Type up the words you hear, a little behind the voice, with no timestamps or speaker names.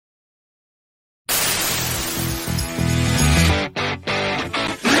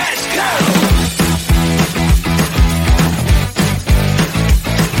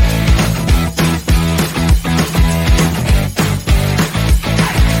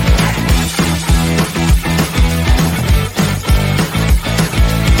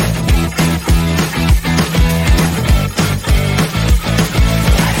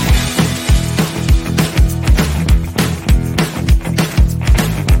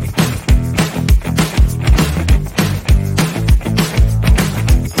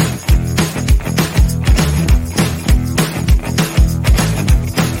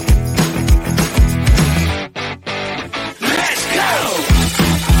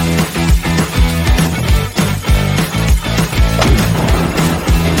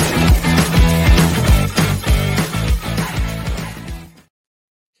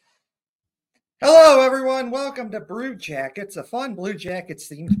welcome to Blue Jackets, a fun Blue Jackets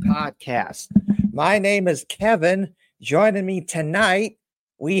themed podcast. My name is Kevin. Joining me tonight,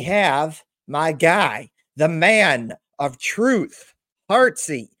 we have my guy, the man of truth,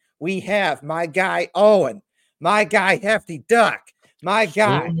 Heartsy. We have my guy, Owen, my guy, Hefty Duck, my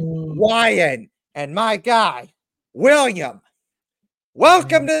guy, Wyan, and my guy, William.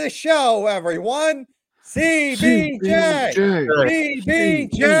 Welcome to the show, everyone. CBJ.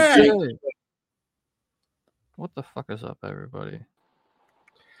 CBJ. What the fuck is up, everybody?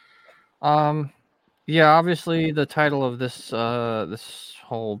 Yeah, obviously the title of this this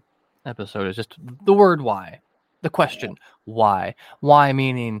whole episode is just the word why. The question, why? Why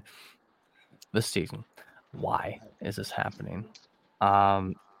meaning this season. Why is this happening? Yeah,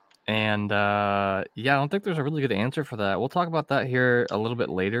 I don't think there's a really good answer for that. We'll talk about that here a little bit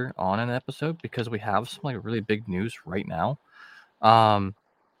later on in the episode because we have some like really big news right now.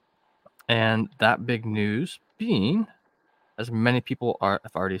 And that big news being, as many people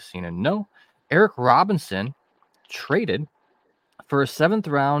have already seen and know, Eric Robinson traded for a 7th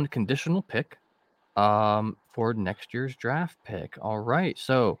round conditional pick for next year's draft pick. All right,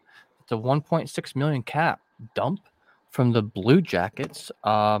 so it's a 1.6 million cap dump from the Blue Jackets.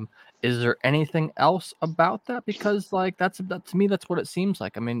 Is there anything else about that? Because like that to me, that's what it seems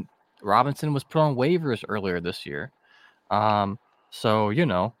like. I mean, Robinson was put on waivers earlier this year. So you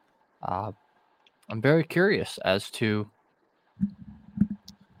know, I'm very curious as to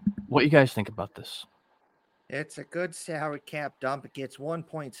what you guys think about this. It's a good salary cap dump. It gets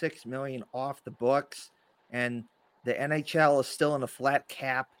 1.6 million off the books, and the NHL is still in a flat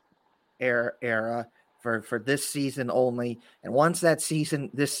cap era for this season only. And once this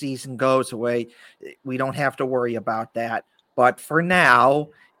season goes away, we don't have to worry about that. But for now,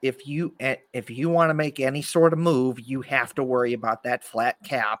 if you want to make any sort of move, you have to worry about that flat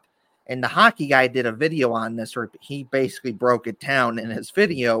cap. And the hockey guy did a video on this where he basically broke it down in his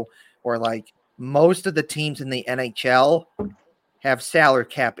video, where like most of the teams in the NHL have salary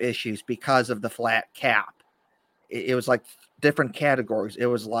cap issues because of the flat cap. It was like different categories. It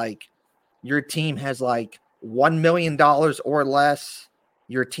was like your team has like $1 million or less.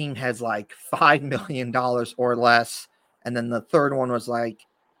 Your team has like $5 million or less. And then the third one was like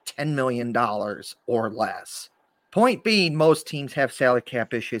 $10 million or less. Point being, most teams have salary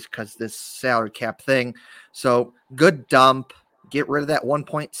cap issues because this salary cap thing. So good dump. Get rid of that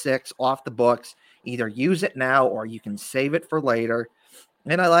 1.6 off the books. Either use it now or you can save it for later.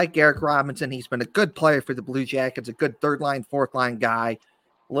 And I like Eric Robinson. He's been a good player for the Blue Jackets, a good third line, fourth line guy.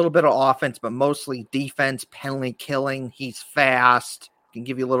 A little bit of offense, but mostly defense, penalty killing. He's fast, can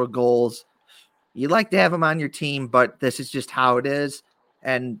give you little goals. You'd like to have him on your team, but this is just how it is.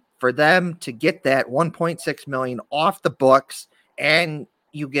 And for them to get that 1.6 million off the books and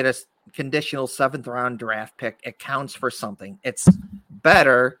you get a conditional 7th round draft pick, it counts for something. It's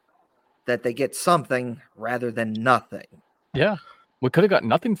better that they get something rather than nothing. Yeah, we could have got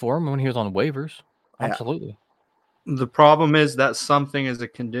nothing for him when he was on waivers. Absolutely. The problem is that something is a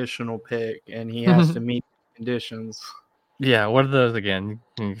conditional pick, and he has to meet conditions. Yeah, what are those again?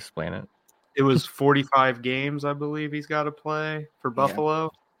 Can you explain it? It was 45 games, I believe he's got to play for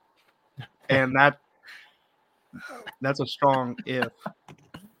Buffalo. And that's a strong if.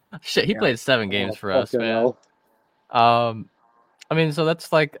 Shit, he played 7 games for us, man. I mean, so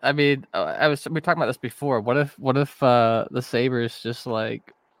that's like, I mean, we talked about this before. What if the Sabres just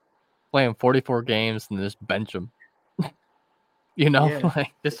like playing 44 games and just bench them? You know,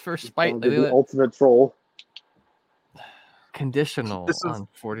 like just for spite. The ultimate troll. Conditional on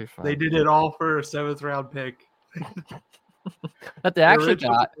 45. They did it all for a 7th round pick. That they actually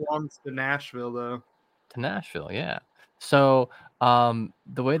got belongs to Nashville, though. To Nashville, yeah. So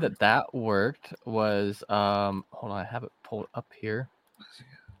the way that worked was hold on, I have it pulled up here.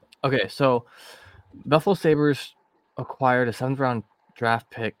 Okay, so Buffalo Sabres acquired a 7th round draft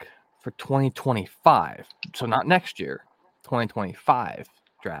pick for 2025. So not next year, 2025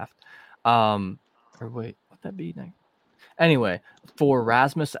 draft. Or wait, would that be next? Anyway, for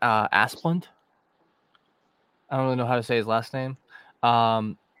Rasmus Asplund. I don't really know how to say his last name.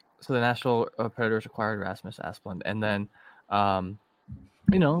 So the Nashville Predators acquired Rasmus Asplund, and then,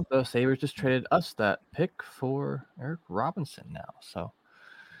 the Sabres just traded us that pick for Eric Robinson now. So,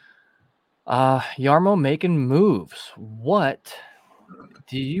 Jarmo making moves. What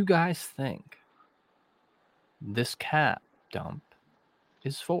do you guys think this cap dump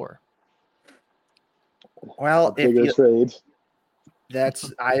is for? Well, trade.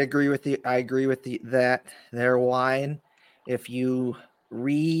 I agree with that there, Wine. If you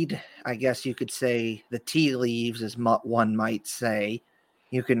read, I guess you could say the tea leaves, as one might say,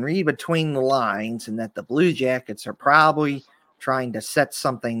 you can read between the lines and that the Blue Jackets are probably trying to set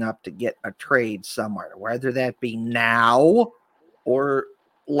something up to get a trade somewhere, whether that be now or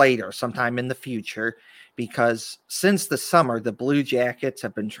later, sometime in the future, because since the summer, the Blue Jackets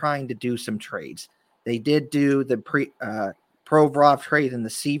have been trying to do some trades. They did do the Provorov trade and the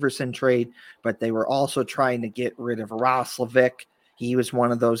Severson trade, but they were also trying to get rid of Roslovic. He was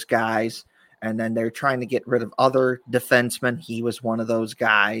one of those guys. And then they're trying to get rid of other defensemen. He was one of those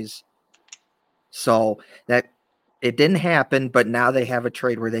guys. So that it didn't happen, but now they have a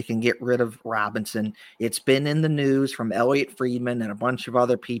trade where they can get rid of Robinson. It's been in the news from Elliot Friedman and a bunch of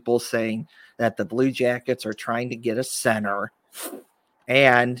other people saying that the Blue Jackets are trying to get a center.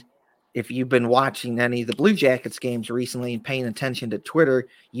 And if you've been watching any of the Blue Jackets games recently and paying attention to Twitter,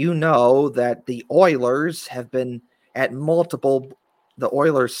 you know that the Oilers have been at the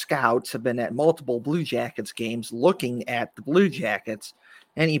Oilers scouts have been at multiple Blue Jackets games looking at the Blue Jackets,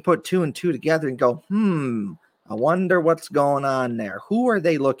 and you put 2 and 2 together and go, I wonder what's going on there. Who are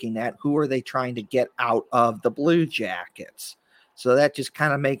they looking at? Who are they trying to get out of the Blue Jackets? So that just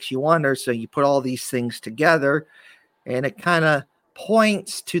kind of makes you wonder. So you put all these things together, and it kind of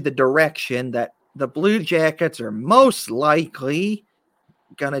points to the direction that the Blue Jackets are most likely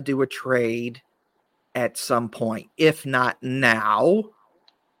going to do a trade at some point, if not now,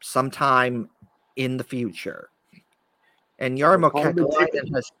 sometime in the future. And Jarmo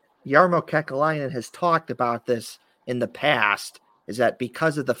Kekalainen has talked about this in the past, is that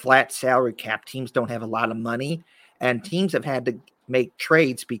because of the flat salary cap, teams don't have a lot of money, and teams have had to make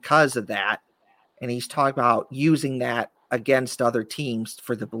trades because of that. And he's talking about using that against other teams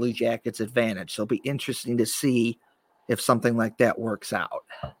for the Blue Jackets' advantage. So it'll be interesting to see if something like that works out.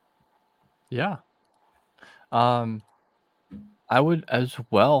 Yeah. I would as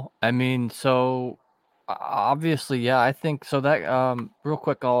well. I mean, so obviously, yeah, I think so. That real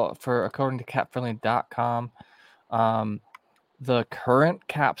quick, according to capfriendly.com, the current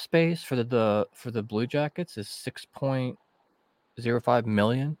cap space for the Blue Jackets is $6.05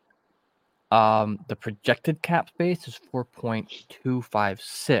 million. The projected cap space is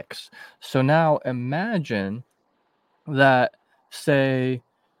 4.256. So now imagine that, say,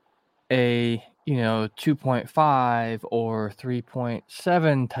 a 2.5 or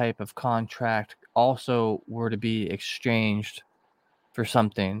 3.7 type of contract also were to be exchanged for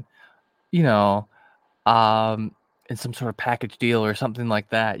something, in some sort of package deal or something like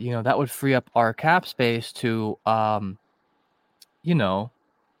that, that would free up our cap space to,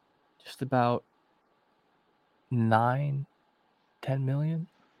 just about 9-10 million.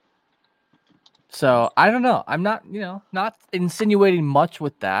 So I don't know. I'm not, not insinuating much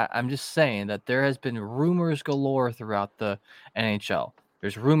with that. I'm just saying that there has been rumors galore throughout the NHL.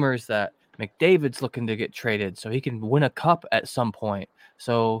 There's rumors that McDavid's looking to get traded so he can win a cup at some point.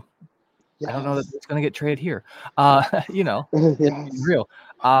 So I don't know that it's going to get traded here. It's real.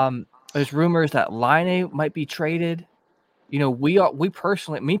 There's rumors that Laine might be traded.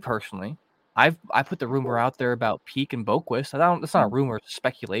 Me personally, I put the rumor out there about Peak and Boquist. It's not a rumor, it's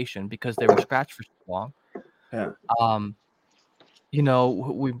speculation because they were scratched for so long. Yeah.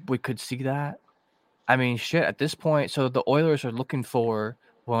 We could see that. I mean, shit, at this point, so the Oilers are looking for,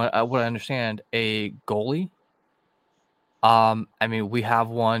 what I understand, a goalie. I mean, we have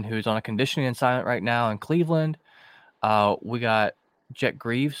one who's on a conditioning assignment right now in Cleveland. We got Jet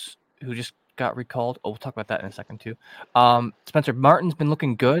Greaves, who just got recalled. We'll talk about that in a second too. Spencer Martin's been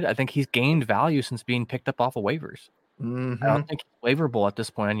looking good. I think he's gained value since being picked up off of waivers. Mm-hmm. I don't think he's waiverable at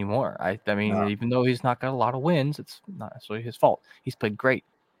this point anymore. I mean, even though he's not got a lot of wins, it's not necessarily his fault. He's played great.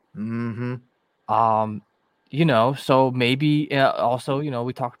 Mm-hmm. So maybe also,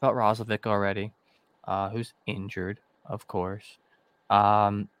 we talked about Roslovic already, who's injured, of course.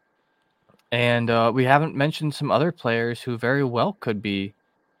 And we haven't mentioned some other players who very well could be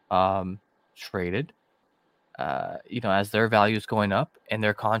traded, as their value is going up and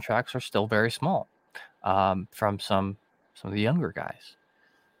their contracts are still very small, from some of the younger guys.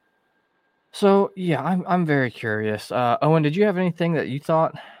 So yeah, I'm very curious. Owen, did you have anything that you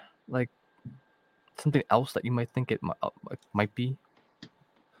thought, like something else that you might think it might be?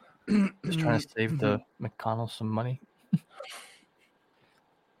 Just trying to save the McConnell some money.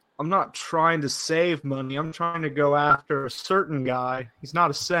 I'm not trying to save money. I'm trying to go after a certain guy. He's not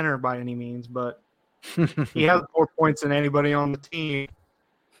a center by any means, but he has more points than anybody on the team.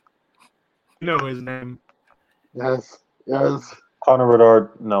 You know his name. Yes. Connor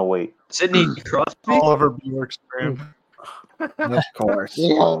Bedard. No, wait. Sidney Crosby. Oliver Bjorkstrand. Of course.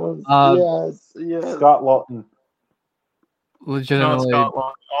 Yes. Scott Lawton. Legitimately, Scott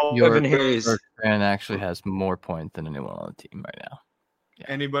Long. your Evan Hayes. Bertrand actually has more points than anyone on the team right now.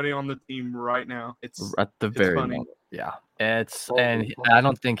 anybody on the team right now. It's At the very funny. moment. Yeah. I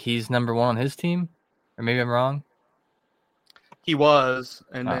don't think he's number one on his team. Or maybe I'm wrong. He was,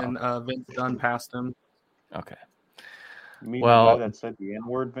 and Oh. then Vince Dunn passed him. Okay. You mean Well- the guy that said the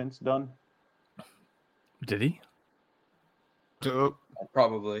N-word, Vince Dunn? Did he? So,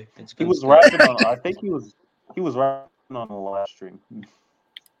 Probably. He was rapping on. I think he was rapping on the live stream.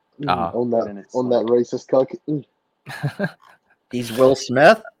 Ah. On that racist cuck. He's Will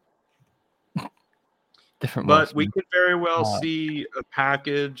Smith. Different but we Wilson. could very well Uh, see a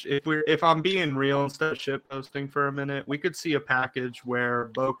package. If I'm being real instead of shit posting for a minute, we could see a package where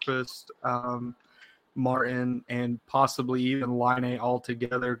Boquist, Martin, and possibly even Line all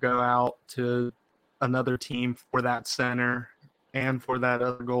together go out to another team for that center and for that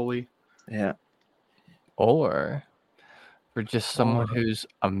other goalie. Yeah. Or for just someone who's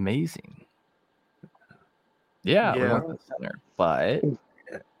amazing. Yeah, we Yeah. want the center. But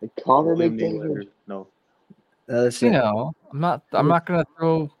Connor William McDavid. Nylander. No. you know, I'm not gonna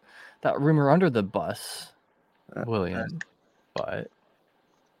throw that rumor under the bus, William. But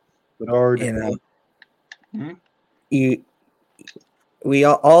Bedard. You know, Mhm. we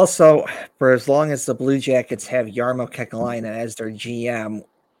also, for as long as the Blue Jackets have Jarmo Kekalainen as their GM,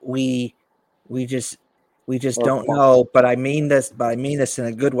 we just don't know. But I mean this in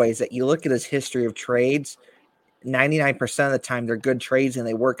a good way. Is that you look at his history of trades. 99% of the time they're good trades and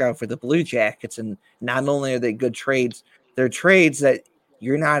they work out for the Blue Jackets. And not only are they good trades, they're trades that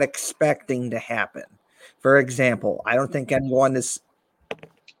you're not expecting to happen. For example, I don't think anyone is.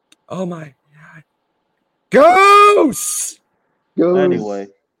 Oh my God. Ghosts! Anyway,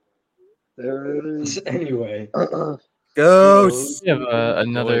 There it is. Anyway. Ghosts! we have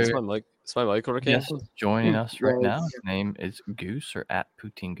another Is my mic working? guest joining us right now. Yes. His name is Goose or at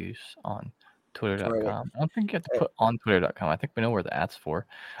Poutine Goose on Twitter.com. Twitter. I don't think you have to put on Twitter.com. I think we know where the ad's for.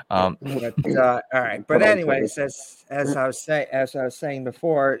 But, all right. But anyways, as I was saying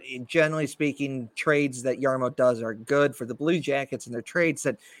before, generally speaking, trades that Jarmo does are good for the Blue Jackets, and they're trades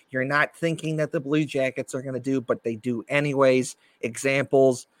that you're not thinking that the Blue Jackets are going to do, but they do anyways.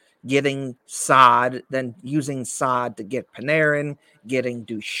 Examples: getting Saad, then using Saad to get Panarin, getting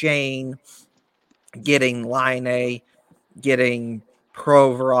Duchesne, getting Line, getting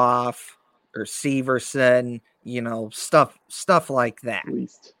Provorov or Severson, stuff like that. At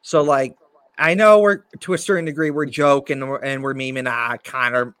least. So, like, I know we're to a certain degree we're joking and we're memeing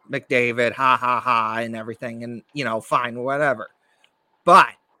Connor McDavid, ha ha ha, and everything, and fine, whatever. But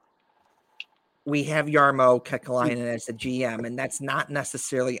we have Jarmo Kekalainen as the GM, and that's not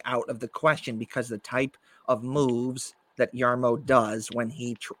necessarily out of the question because the type of moves that Jarmo does when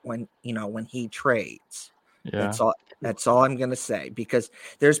he trades. Yeah. That's all I'm gonna say, because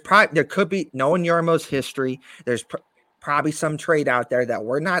there could be, knowing Jarmo's history, there's probably some trade out there that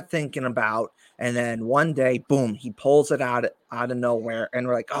we're not thinking about, and then one day, boom, he pulls it out of nowhere, and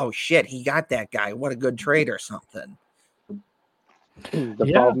we're like, oh shit, he got that guy. What a good trade or something. The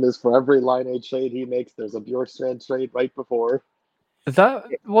Yeah. problem is for every Line A trade he makes, there's a Bjorkstrand trade right before. That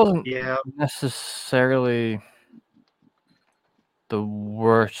wasn't Yeah, necessarily the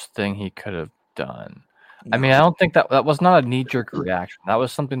worst thing he could have done. I mean, I don't think that was not a knee-jerk reaction. That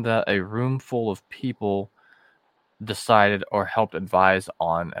was something that a room full of people decided or helped advise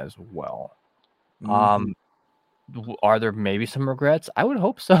on as well. Are there maybe some regrets? I would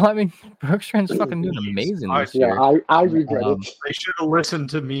hope so. I mean, Bjorkstrand's fucking doing amazing this year. Yeah, I regret it. they should have listened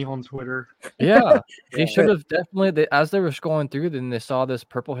to me on Twitter. Yeah, they should have definitely. As they were scrolling through, then they saw this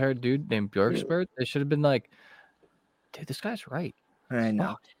purple-haired dude named Bjorkstrand. They should have been like, "Dude, this guy's right." I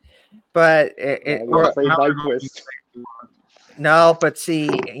know, but no, but see,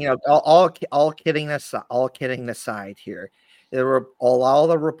 all kidding aside here, there were all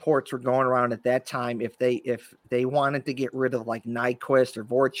the reports were going around at that time. If they wanted to get rid of like Nyquist or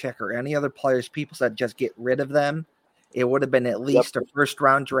Voracek or any other players, people said just get rid of them. It would have been at least a first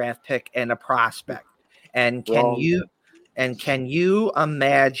round draft pick and a prospect. And can you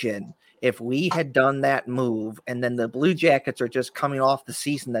imagine if we had done that move and then the Blue Jackets are just coming off the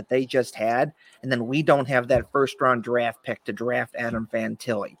season that they just had, and then we don't have that first round draft pick to draft Adam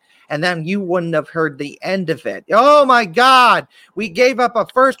Fantilli, and then you wouldn't have heard the end of it. Oh my God, we gave up a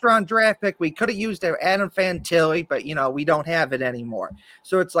first round draft pick. We could have used Adam Fantilli, but we don't have it anymore.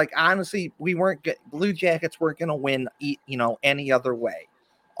 So it's like, honestly, Blue Jackets weren't going to win, any other way.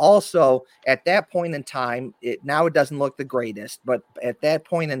 Also, at that point in time, it doesn't look the greatest, but at that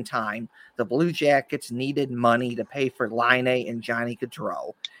point in time, the Blue Jackets needed money to pay for Line and Johnny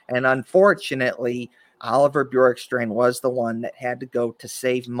Gaudreau. And unfortunately, Oliver Bjorkstrand was the one that had to go to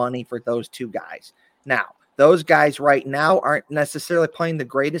save money for those two guys. Now, those guys right now aren't necessarily playing the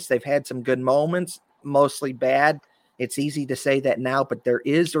greatest. They've had some good moments, mostly bad. It's easy to say that now, but there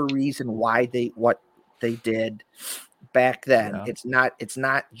is a reason why what they did back then. Yeah. It's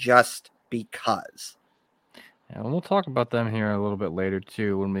not just because. Yeah, we'll talk about them here a little bit later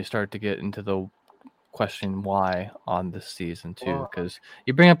too when we start to get into the question why on this season too, because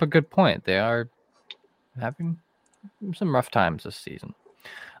you bring up a good point. They are having some rough times this season.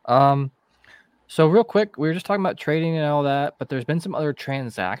 So real quick, we were just talking about trading and all that, but there's been some other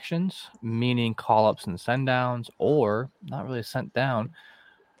transactions, meaning call-ups and send-downs, or not really sent down.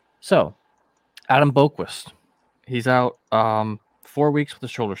 So Adam Boquist, he's out 4 weeks with a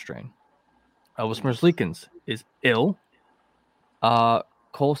shoulder strain. Elvis Merzlikins is ill.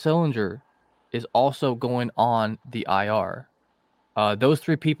 Cole Sillinger is also going on the IR. Those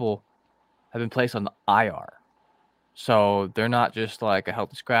three people have been placed on the IR. So they're not just like a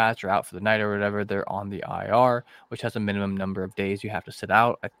healthy scratch or out for the night or whatever. They're on the IR, which has a minimum number of days you have to sit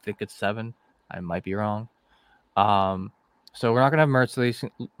out. I think it's 7. I might be wrong. So we're not going to have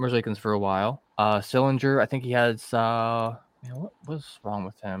Merzlikins for a while. Sillinger, I think he has, what was wrong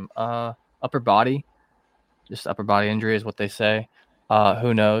with him? Upper body. Just upper body injury is what they say.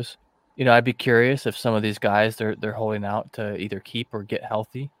 Who knows? I'd be curious if some of these guys they're holding out to either keep or get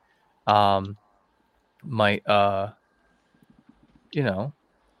healthy. Might pop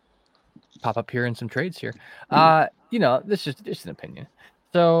up here in some trades here. This is just an opinion.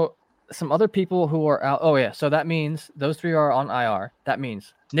 So some other people who are out. Oh yeah, so that means those 3 are on IR. That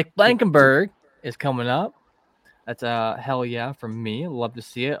means Nick Blankenberg is coming up. That's hell yeah from me. Love to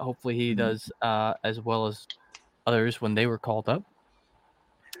see it. Hopefully he does as well as others when they were called up.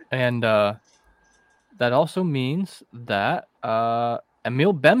 And that also means that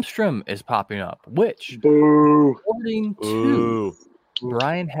Emil Bemstrom is popping up, which according to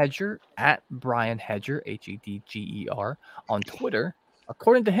Brian Hedger at Brian Hedger, Hedger on Twitter,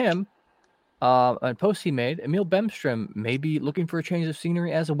 according to him, a post he made, Emil Bemstrom may be looking for a change of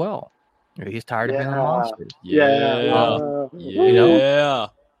scenery as well. He's tired of being on the Monsters. Yeah.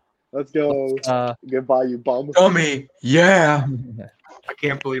 Let's go. Goodbye, you bum. Dummy. Yeah. I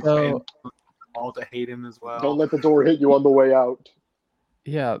can't believe fans all to hate him as well. Don't let the door hit you on the way out.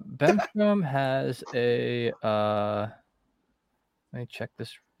 Yeah, Bemstrom has a let me check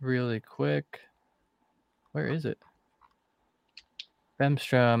this really quick. Where is it?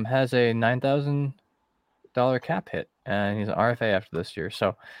 Bemstrom has a $9,000 cap hit, and he's an RFA after this year.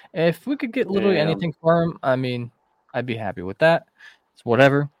 So if we could get literally anything for him, I mean, I'd be happy with that. It's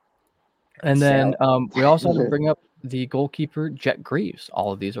whatever. And then we also have to bring up the goalkeeper, Jet Greaves.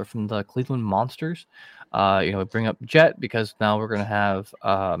 All of these are from the Cleveland Monsters. We bring up Jet because now we're going to have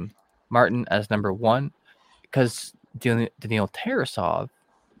Martin as number 1 because Daniil Tarasov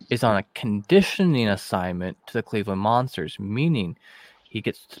is on a conditioning assignment to the Cleveland Monsters, meaning he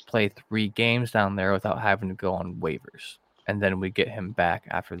gets to play 3 games down there without having to go on waivers. And then we get him back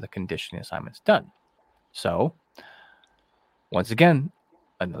after the conditioning assignment's done. So, once again,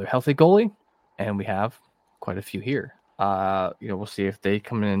 another healthy goalie, and we have quite a few here. We'll see if they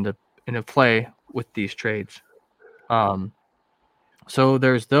come into play with these trades. So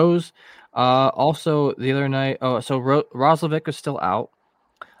there's those. Also, the other night, Roslovic is still out.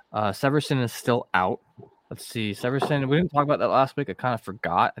 Severson is still out. Let's see. Severson, we didn't talk about that last week. I kind of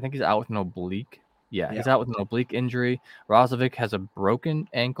forgot. I think he's out with an oblique. Yeah, he's out with an oblique injury. Roslovic has a broken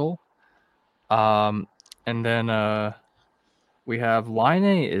ankle. And then we have Line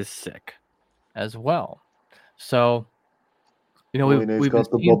is sick as well. So, we've been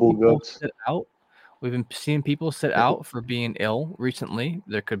seeing people sit out. We've been seeing people sit out for being ill recently.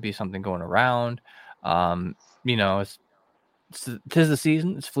 There could be something going around. It's 'tis the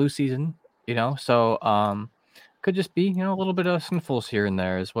season. It's flu season. So could just be a little bit of sniffles here and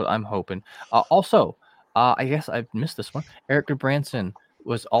there is what I'm hoping. Also, I guess I missed this one. Eric Branson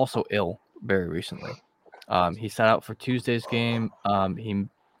was also ill very recently. He sat out for Tuesday's game.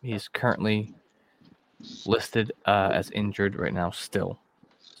 He's currently listed as injured right now still.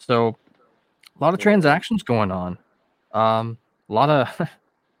 So a lot of transactions going on. A lot of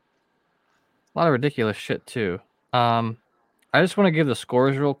ridiculous shit too. I just want to give the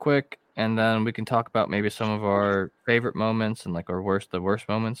scores real quick, and then we can talk about maybe some of our favorite moments and the worst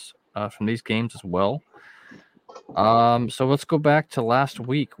moments from these games as well. So let's go back to last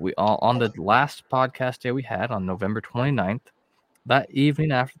week. We on the last podcast day we had on November 29th. That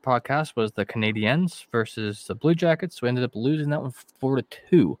evening after the podcast was the Canadiens versus the Blue Jackets. We ended up losing that one 4-2.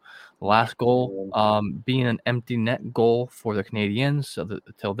 The last goal being an empty net goal for the Canadiens. So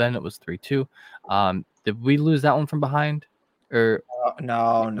until then it was 3-2. Did we lose that one from behind? Or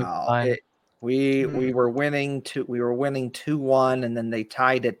no. We were winning 2-1, and then they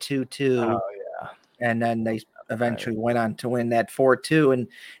tied at 2-2. Oh yeah. And then they eventually went on to win that 4-2. And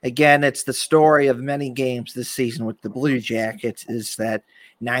again, it's the story of many games this season with the Blue Jackets is that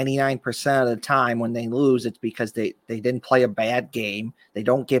 99% of the time when they lose, it's because they didn't play a bad game. They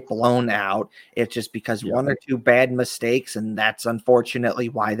don't get blown out. It's just because one or two bad mistakes, and that's unfortunately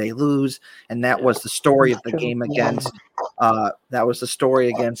why they lose. And that was the story of the game against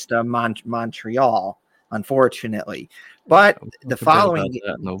Montreal, unfortunately. But the following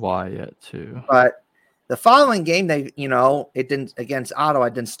the why yet too. But the following game, it didn't against Ottawa.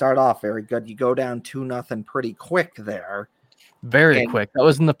 It didn't start off very good. You go down 2-0 pretty quick there. Very quick. That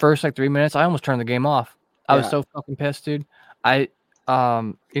was in the first 3 minutes. I almost turned the game off. I was so fucking pissed, dude.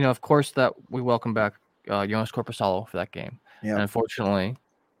 Of course that we welcome back Jonas Korpisalo for that game. Yeah. And unfortunately,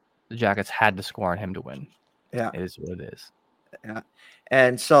 the Jackets had to score on him to win. Yeah. It is what it is. Yeah.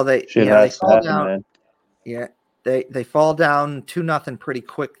 And so they fall down. Man. Yeah. They fall down 2-0 pretty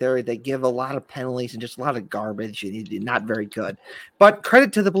quick there. They give a lot of penalties and just a lot of garbage. Not very good. But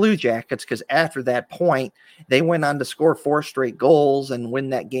credit to the Blue Jackets because after that point, they went on to score 4 straight goals and win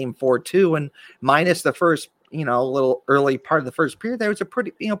that game 4-2. And minus the first, little early part of the first period, there was a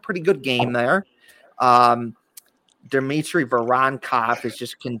pretty good game there. Dmitry Voronkov is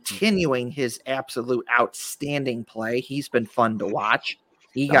just continuing his absolute outstanding play. He's been fun to watch.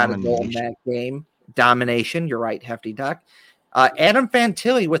 He got a goal in that game. Domination. You're right, Hefty Duck. Adam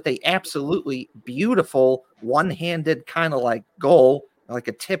Fantilli with a absolutely beautiful one-handed kind of like goal, like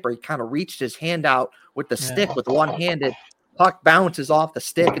a tipper. He kind of reached his hand out with the stick with one-handed. Puck bounces off the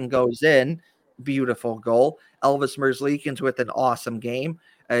stick and goes in. Beautiful goal. Elvis Merzlikins with an awesome game.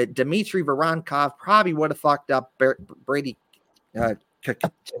 Dmitry Voronkov probably would have fucked up Brady Tkachuk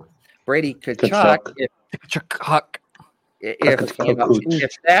if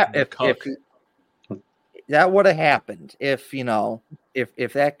that would have happened. If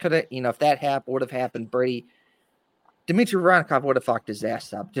that could have, if that would have happened, Dmitry Voronkov would have fucked his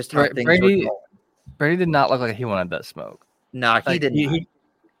ass up. Just how things were going. Brady did not look like he wanted that smoke. No, he didn't.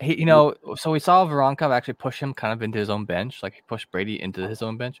 So we saw Voronkov actually push him kind of into his own bench. Like he pushed Brady into his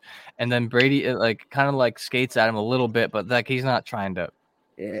own bench. And then Brady kind of skates at him a little bit, but he's not trying to.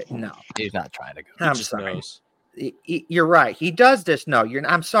 No. He's not trying to go. I'm sorry. You're right. He does this. No,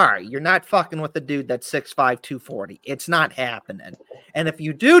 I'm sorry. You're not fucking with the dude that's 6'5", 240. It's not happening. And if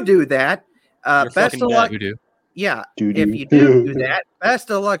you do that, best of luck. Yeah, if you do that, best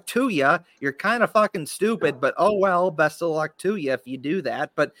of luck to you. You're kind of fucking stupid, but oh well, best of luck to you if you do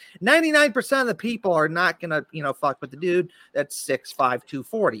that. But 99% of the people are not gonna, fuck with the dude that's 6'5",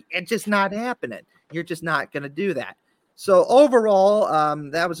 240. It's just not happening. You're just not gonna do that. So overall,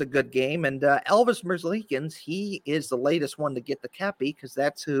 that was a good game. And Elvis Merzlikins, he is the latest one to get the Kepi because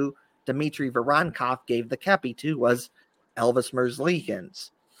that's who Dmitry Voronkov gave the Kepi to was Elvis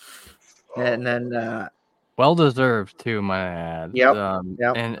Merzlikins. And then well deserved too, my ad. Yep.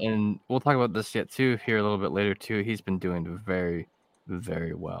 And we'll talk about this yet too here a little bit later too. He's been doing very,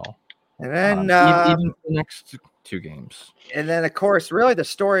 very well. And then even the next 2 games. And then, of course, really the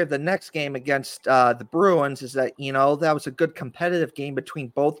story of the next game against the Bruins is that, that was a good competitive game between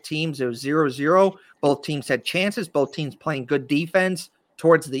both teams. It was 0-0. Both teams had chances. Both teams playing good defense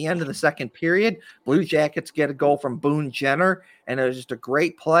towards the end of the second period. Blue Jackets get a goal from Boone Jenner, and it was just a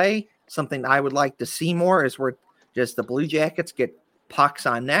great play. Something I would like to see more is where just the Blue Jackets get pucks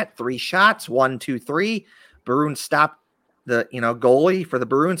on net. 3 shots, 1, 2, 3. Bruins stopped. The goalie for the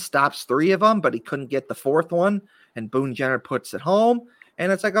Bruins stops 3 of them, but he couldn't get the 4th one, and Boone Jenner puts it home.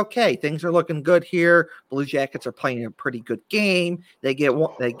 And it's like, okay, things are looking good here. Blue Jackets are playing a pretty good game. They get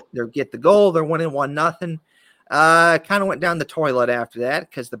the goal. They're winning 1-0. Kind of went down the toilet after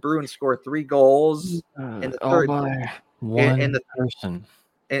that because the Bruins scored 3 goals in the third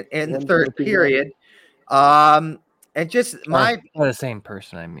in the third period. And just the same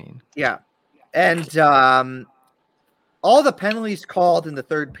person, I mean. Yeah, and all the penalties called in the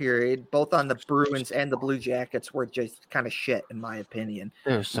third period, both on the Bruins and the Blue Jackets, were just kind of shit, in my opinion.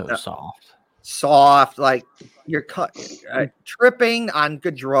 They're so soft. Soft, like you're tripping on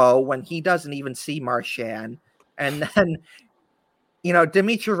Gaudreau when he doesn't even see Marchand. And then,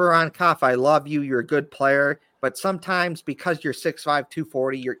 Dmitry Voronkov, I love you. You're a good player. But sometimes because you're 6'5",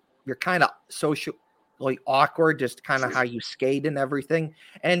 240, you're kind of socially awkward, just kind of how you skate and everything.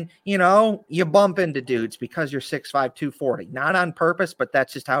 And, you bump into dudes because you're 6'5", 240. Not on purpose, but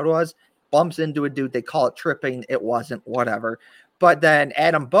that's just how it was. Bumps into a dude. They call it tripping. It wasn't, whatever. But then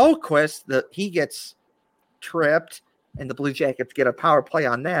Adam Boqvist, he gets tripped, and the Blue Jackets get a power play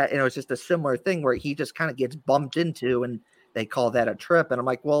on that. And it was just a similar thing where he just kind of gets bumped into and they call that a trip. And I'm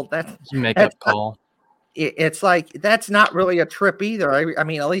like, well, It's a makeup call. it's like that's not really a trip either. I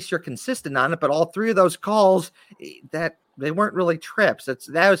mean, at least you're consistent on it. But all three of those calls, that they weren't really trips.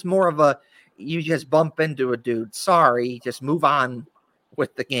 That was more of a you just bump into a dude. Sorry, just move on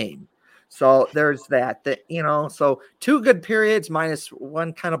with the game. So there's that. So 2 good periods minus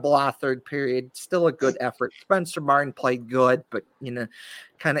 1 kind of blah third period. Still a good effort. Spencer Martin played good, but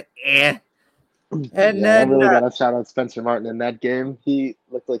kind of eh. And I then really got to shout out Spencer Martin in that game. He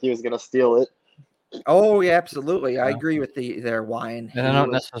looked like he was going to steal it. oh yeah, absolutely. I Yeah. agree with their wine. And I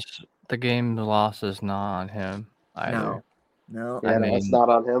don't necessarily the game. The loss is not on him either. No, Yeah, no, it's not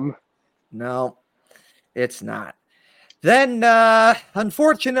on him. no, it's not. Then,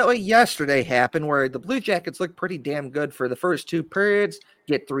 unfortunately, yesterday happened where the Blue Jackets looked pretty damn good for the first 2 periods,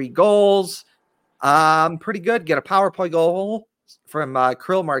 get 3 goals. Pretty good. Get a power play goal from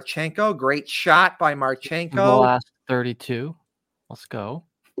Kirill Marchenko. Great shot by The Marchenko. last 32. Let's go.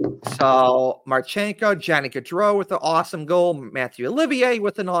 So Marchenko, Johnny Gaudreau with an awesome goal, Matthew Olivier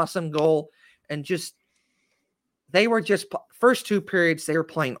with an awesome goal, and they were just first 2 periods. They were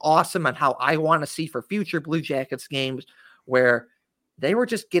playing awesome and how I want to see for future Blue Jackets games where they were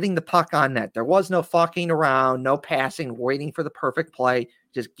just getting the puck on net. There was no fucking around, no passing, waiting for the perfect play,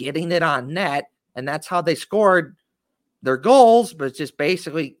 just getting it on net. And that's how they scored their goals, but it's just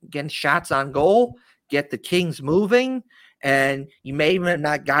basically getting shots on goal, get the Kings moving. And you may have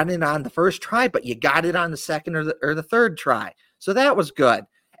not gotten it on the first try, but you got it on the second or the third try. So that was good.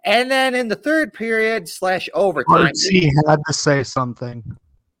 And then in the third period / overtime, Hartsey had to say something.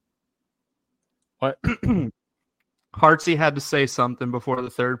 What? Hartsey had to say something before the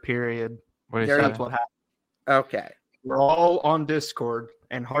third period. What did There you you That's say? what happened. okay. We're all on Discord,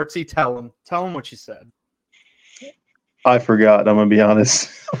 and Hartsey, tell him what you said. I forgot. I'm gonna be honest.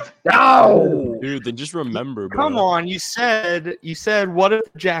 No. Dude, then just remember, bro. Come on, you said what if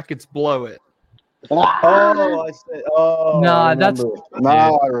the Jackets blow it? Oh, I said. Oh, Nah, I that's- remember.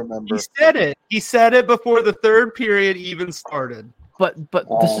 Now I remember. He said it. He said it before the third period even started. But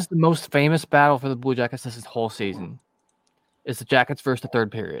this is the most famous battle for the Blue Jackets this whole season. It's the Jackets versus the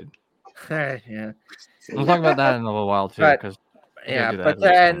third period. Yeah. We'll talk about that in a little while too, But- because Yeah, do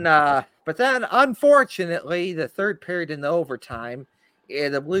that but then unfortunately, the third period in the overtime,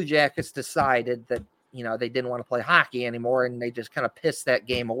 the Blue Jackets decided that they didn't want to play hockey anymore, and they just kind of pissed that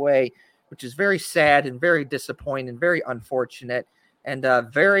game away, which is very sad and very disappointing, very unfortunate, and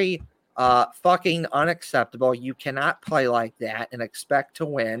very fucking unacceptable. You cannot play like that and expect to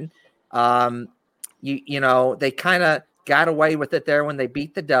win. They kind of got away with it there when they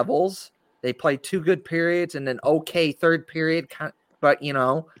beat the Devils. They played 2 good periods and an okay third period, but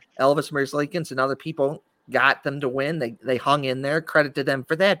Elvis Merzlikins and other people got them to win. They hung in there. Credit to them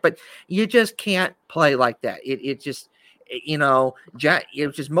for that. But you just can't play like that. It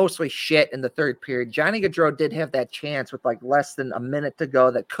was just mostly shit in the third period. Johnny Gaudreau did have that chance with like less than a minute to go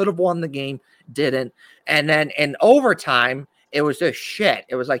that could have won the game, didn't. And then in overtime, it was just shit.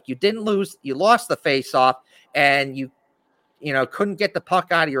 It was like you didn't lose, you lost the face-off, and you couldn't get the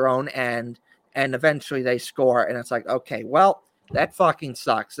puck out of your own end, and eventually they score. And it's like, okay, well, that fucking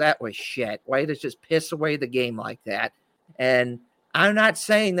sucks. That was shit. Way to just piss away the game like that. And I'm not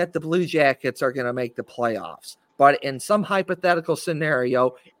saying that the Blue Jackets are going to make the playoffs, but in some hypothetical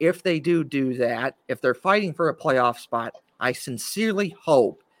scenario, if they do that, if they're fighting for a playoff spot, I sincerely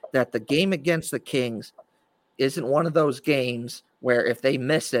hope that the game against the Kings isn't one of those games where if they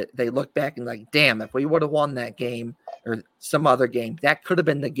miss it, they look back and like, damn, if we would have won that game or some other game, that could have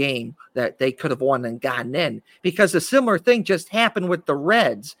been the game that they could have won and gotten in. Because a similar thing just happened with the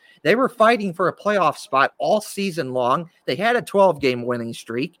Reds. They were fighting for a playoff spot all season long. They had a 12-game winning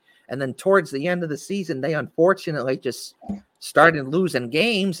streak. And then towards the end of the season, they unfortunately just started losing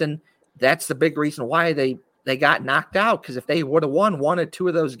games. And that's the big reason why they got knocked out. Because if they would have won 1 or 2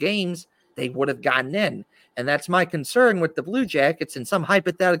 of those games, they would have gotten in. And that's my concern with the Blue Jackets in some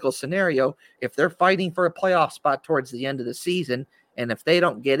hypothetical scenario. If they're fighting for a playoff spot towards the end of the season, and if they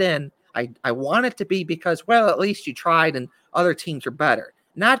don't get in, I want it to be because, well, at least you tried and other teams are better.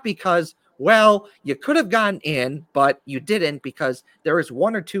 Not because, well, you could have gotten in, but you didn't because there was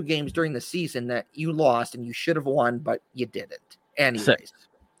 1 or 2 games during the season that you lost and you should have won, but you didn't. Anyways.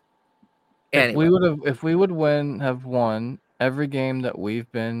 if we would have won every game that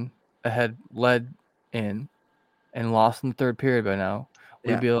we've been led in and lost in the third period by now,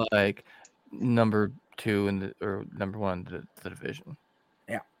 we'd be like number 2 or number 1 in the division.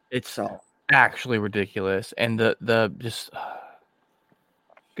 Yeah, it's actually ridiculous, and the just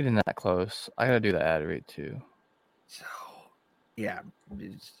getting that close. I gotta do the ad read too. So yeah,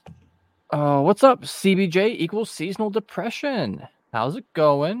 What's up? CBJ equals seasonal depression. How's it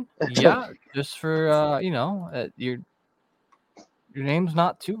going? Yeah, just for your name's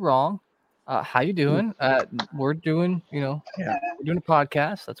not too wrong. How you doing? We're doing, we're doing a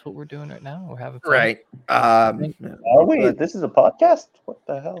podcast. That's what we're doing right now. We're having fun. Right. Oh wait, but- this is a podcast? What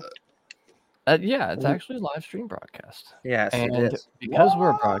the hell? Yeah, it's actually a live stream broadcast. Yes, And it is. because we're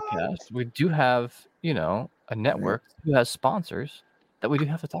a broadcast, we do have, a network who has sponsors that we do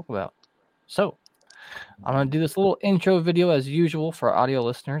have to talk about. So I'm going to do this little intro video as usual for our audio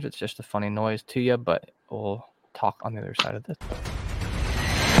listeners. It's just a funny noise to you, but we'll talk on the other side of this.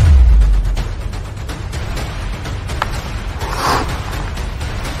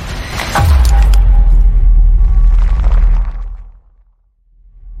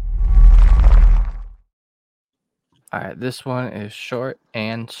 All right, this one is short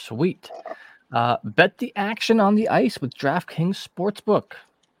and sweet. Bet the action on the ice with DraftKings Sportsbook.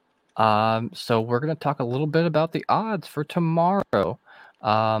 So we're going to talk a little bit about the odds for tomorrow.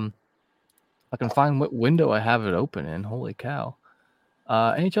 I can find what window I have it open in. Holy cow.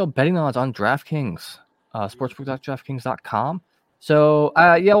 NHL betting odds on DraftKings. Sportsbook.draftkings.com. So,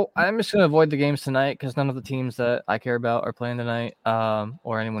 I'm just going to avoid the games tonight because none of the teams that I care about are playing tonight,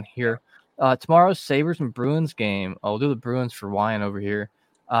 or anyone here. Tomorrow's Sabres and Bruins game. I'll do the Bruins for Wyan over here.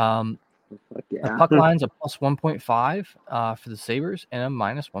 The puck line's a plus 1.5 for the Sabres and a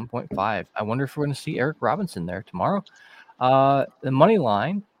minus 1.5. I wonder if we're going to see Eric Robinson there tomorrow. The money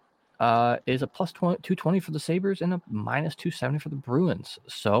line is a plus 220 for the Sabres and a minus 270 for the Bruins.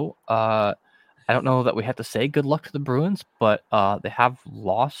 So I don't know that we have to say good luck to the Bruins, but they have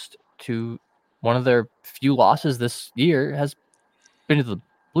lost to one of their few losses this year has been to the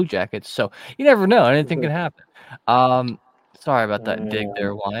Blue Jackets. So you never know. Anything can happen. Sorry about that dig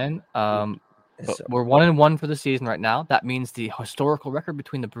there, Wyan. But we're 1-1 for the season right now. That means the historical record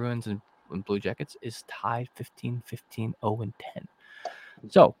between the Bruins and Blue Jackets is tied 15-15, 0-10.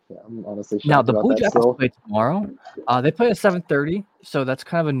 So I'm honestly now shocked the about Blue that Jackets still. play tomorrow. They play at 7:30, so that's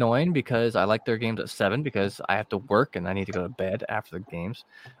kind of annoying because I like their games at 7 because I have to work and I need to go to bed after the games.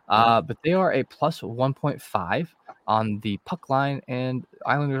 But they are a plus 1.5 on the puck line, and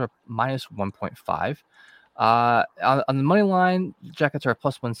Islanders are minus 1.5. On the money line, Jackets are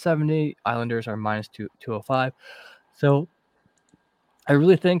plus 170. Islanders are minus 205. So I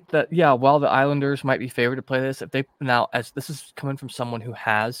really think that, while the Islanders might be favored to play this, as this is coming from someone who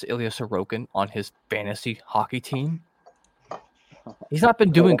has Ilya Sorokin on his fantasy hockey team, he's not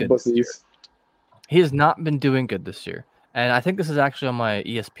been doing good. Pussies. He has not been doing good this year, and I think this is actually on my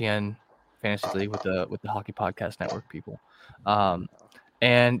ESPN fantasy league with the Hockey Podcast Network people,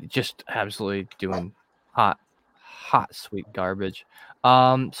 and just absolutely doing hot sweet garbage.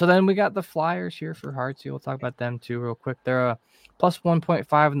 So then we got the Flyers here for Heartsy. We'll talk about them too real quick. They're a plus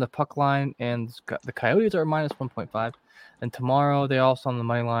 1.5 in the puck line, and the Coyotes are minus 1.5. And tomorrow they also on the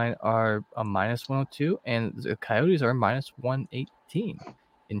money line are a minus 102, and the Coyotes are minus 118.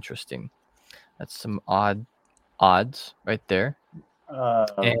 Interesting. That's some odd odds right there.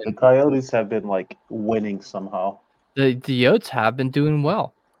 The Coyotes have been winning somehow. The Yotes have been doing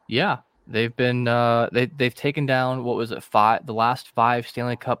well. Yeah. They've been they've taken down, what was it, the last 5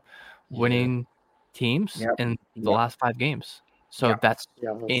 Stanley Cup winning teams in the last 5 games. So that's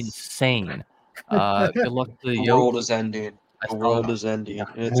insane. Good luck to the The Yotes. world is ending. The world is ending. And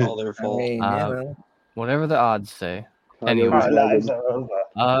it's all their fault. Whatever the odds say. Anyway,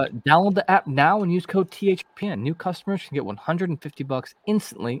 Download the app now and use code THPN. New customers can get $150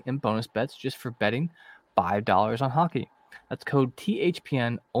 instantly in bonus bets just for betting $5 on hockey. That's code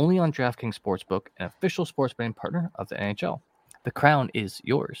THPN only on DraftKings Sportsbook, an official sports betting partner of the NHL. The crown is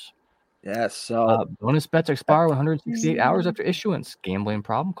yours. Yes. So bonus bets expire 168 hours after issuance. Gambling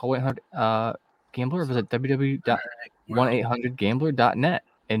problem? Call 1-800-GAMBLER or visit www.1800gambler.net.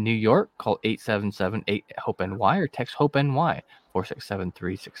 In New York, call 877-8-HOPE-NY or text HOPE-NY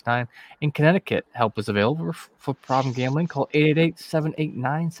 467-369. In Connecticut, help is available for problem gambling. Call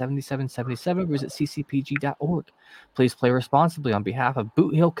 888-789-7777. Visit ccpg.org. Please play responsibly on behalf of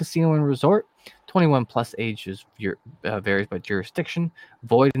Boot Hill Casino and Resort. 21 plus ages varies by jurisdiction.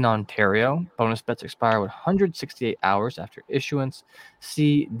 Void in Ontario. Bonus bets expire 168 hours after issuance.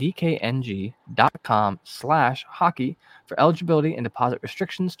 See dkng.com/hockey for eligibility and deposit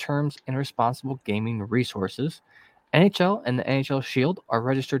restrictions, terms, and responsible gaming resources. NHL and the NHL Shield are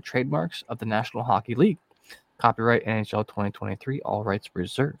registered trademarks of the National Hockey League. Copyright NHL 2023, all rights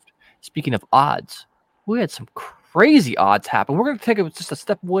reserved. Speaking of odds, we had some crazy odds happen. We're going to take just a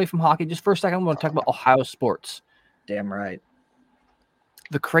step away from hockey just for a second. We're going to talk about Ohio sports. damn right.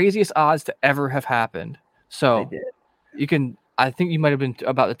 The craziest odds to ever have happened. So you can I think you might have been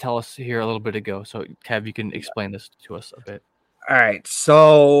about to tell us here a little bit ago. So, Kev, you can explain this to us a bit. All right.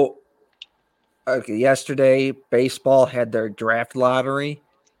 So, okay, yesterday baseball had their draft lottery,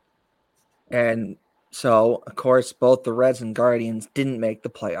 and so of course both the Reds and Guardians didn't make the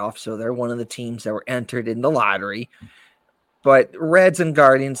playoffs, so they're one of the teams that were entered in the lottery. But Reds and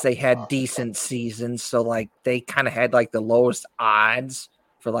Guardians, they had decent seasons, so like they kind of had like the lowest odds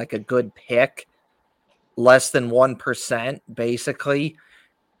for like a good pick, less than 1% basically.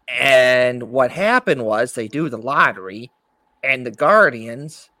 And what happened was they do the lottery, and the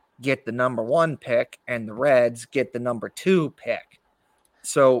Guardians get the number 1 pick, and the Reds get the number 2 pick.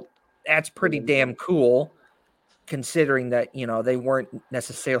 So that's pretty damn cool, considering that they weren't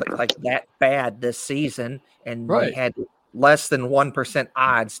necessarily like that bad this season, and they had less than 1%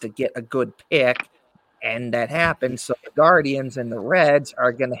 odds to get a good pick, and that happened. So the Guardians and the Reds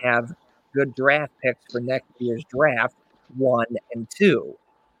are going to have good draft picks for next year's draft, 1 and 2.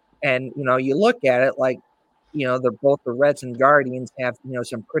 And you look at it like they're both the Reds and Guardians have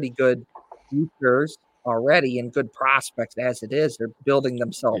some pretty good futures already and good prospects as it is. They're building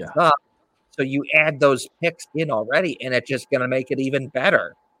themselves up. So you add those picks in already, and it's just going to make it even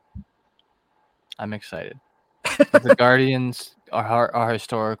better. I'm excited. The Guardians are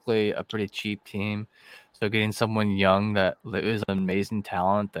historically a pretty cheap team, so getting someone young that is amazing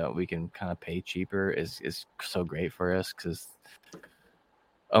talent that we can kind of pay cheaper is so great for us because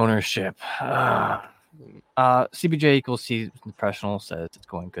ownership. CBJ equals C professional says it's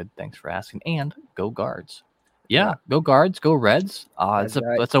going good. Thanks for asking. And go Guards. Yeah, go Guards, go Reds.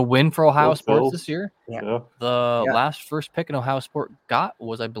 That's a win for Ohio Sports this year. Yeah. The last first pick in Ohio Sport got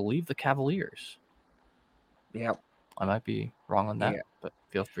was, I believe, the Cavaliers. Yeah, I might be wrong on that, but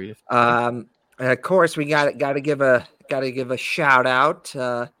feel free to. And of course, we got to give a shout out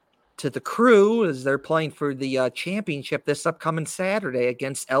to the Crew as they're playing for the championship this upcoming Saturday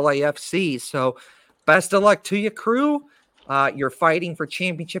against LAFC. So, best of luck to you, Crew. You're fighting for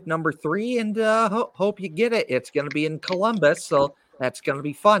championship number 3, and hope you get it. It's going to be in Columbus, so that's going to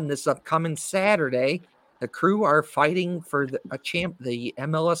be fun this upcoming Saturday. The Crew are fighting for the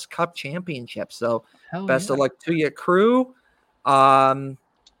MLS Cup championship. So best of luck to you, Crew. That's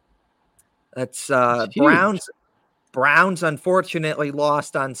Browns. Browns unfortunately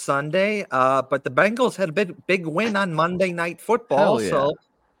lost on Sunday, but the Bengals had a big win on Monday Night Football.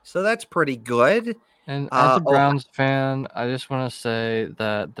 So that's pretty good. And as a Browns fan, I just want to say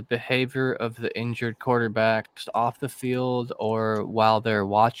that the behavior of the injured quarterbacks off the field or while they're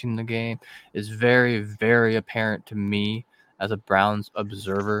watching the game is very, very apparent to me as a Browns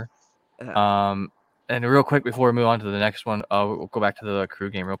observer. And real quick, before we move on to the next one, we'll go back to the Crew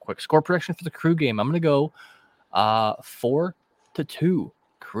game real quick. Score prediction for the Crew game. I'm going to go 4-2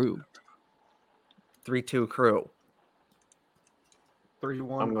 Crew. 3-2 Crew.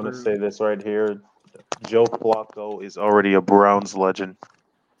 3-1. I'm going to say this right here. Joe Flacco is already a Browns legend.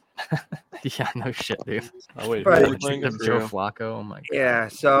 Yeah, no shit, dude. Oh, wait, Right. Joe Flacco. Oh my god. Yeah.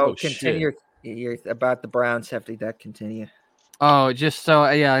 So continue. You're about the Browns. Hefty. That continue. Oh, just so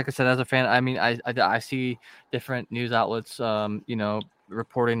like I said, as a fan, I mean, I see different news outlets,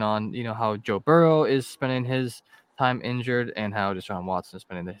 reporting on how Joe Burrow is spending his time injured and how Deshaun Watson is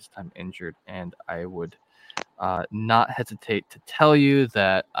spending his time injured, and I would not hesitate to tell you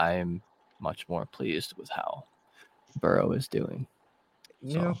that I'm much more pleased with how Burrow is doing.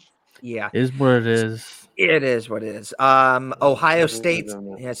 So, yeah, is what it is. It is what it is. Ohio State's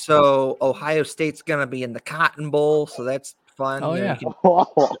so Ohio State's gonna be in the Cotton Bowl, so that's fun. Oh yeah,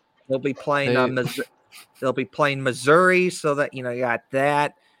 they'll be playing they'll be playing Missouri, so that you got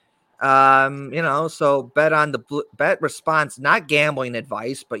that. So bet on the bet response, not gambling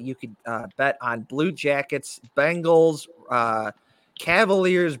advice, but you could bet on Blue Jackets, Bengals,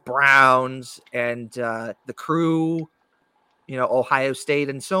 Cavaliers, Browns, and the Crew, Ohio State,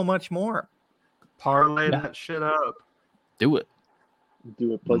 and so much more. Parlay that shit up. Do it.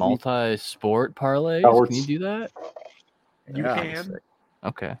 Multi-sport parlays. Can you do that? You can.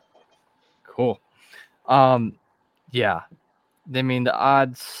 Okay. Cool. Yeah. I mean, the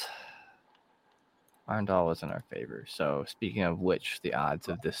odds aren't always in our favor. So speaking of which, the odds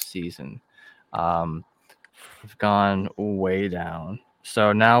of this season have gone way down.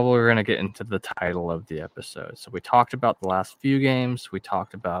 So now we're going to get into the title of the episode. So we talked about the last few games. We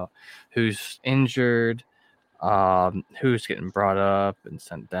talked about who's injured, who's getting brought up and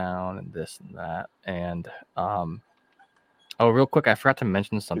sent down, and this and that. And real quick, I forgot to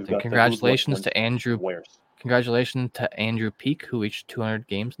mention something. Congratulations to Andrew. Congratulations to Andrew Peak, who reached 200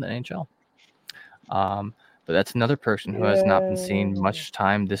 games in the NHL. But that's another person who has not been seeing much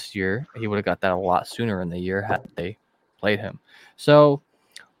time this year. He would have got that a lot sooner in the year had they played him. So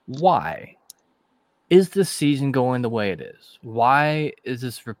why is this season going the way it is? Why is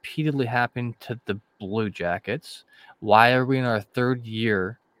this repeatedly happening to the Blue Jackets? Why are we in our third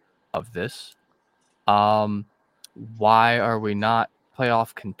year of this? Why are we not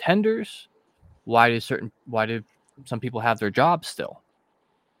playoff contenders? Why do some people have their jobs still?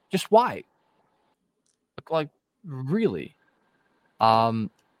 Just why? Like really?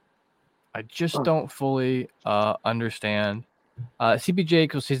 I just don't fully understand. CBJ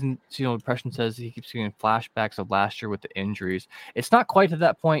equals seasonal depression says he keeps getting flashbacks of last year with the injuries. It's not quite to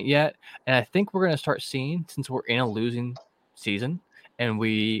that point yet, and I think we're going to start seeing, since we're in a losing season and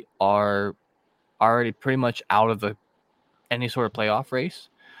we are already pretty much out of any sort of playoff race,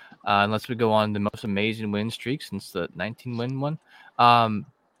 unless we go on the most amazing win streak since the 19-win one.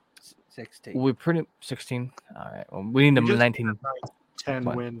 16. We pretty 16. All right. Well, we need the We just 19. 10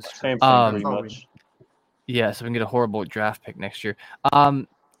 What? wins. Same thing, pretty Um, much. Yeah, so we can get a horrible draft pick next year.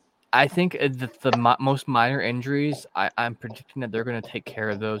 I think the most minor injuries, I'm predicting that they're going to take care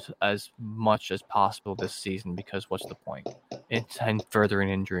of those as much as possible this season, because what's the point in furthering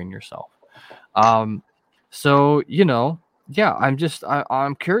injuring yourself? So, yeah,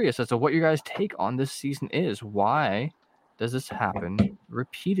 I'm curious as to what your guys' take on this season is. Why does this happen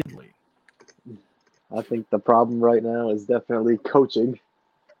repeatedly? I think the problem right now is definitely coaching.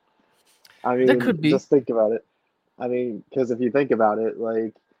 I mean, That could be. just think about it. I mean, because if you think about it,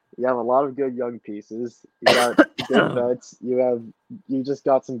 like, you have a lot of good young pieces. You got good vets. You just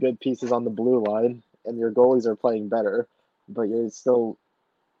got some good pieces on the blue line, and your goalies are playing better, but you still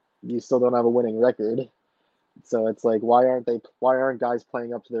don't have a winning record. So it's like, why aren't guys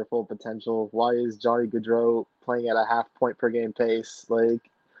playing up to their full potential? Why is Johnny Gaudreau playing at a half point per game pace? Like,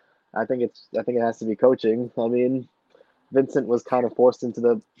 I think it has to be coaching. I mean, Vincent was kind of forced into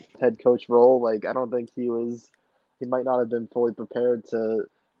the head coach role. Like, I don't think he might not have been fully prepared to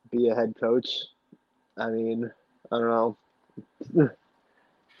be a head coach. I mean, I don't know.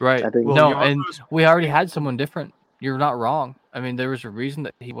 Right. I think And we already had someone different. You're not wrong. I mean, there was a reason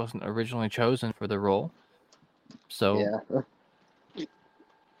that he wasn't originally chosen for the role. So, yeah.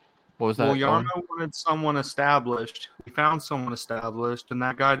 what was that? Well, Owen? Yarmo wanted someone established. He found someone established, and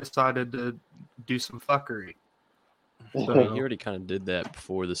that guy decided to do some fuckery. I mean, he already kind of did that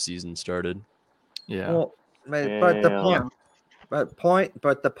before the season started. Yeah. Well, but the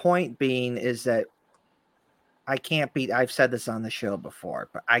point being is that I've said this on the show before,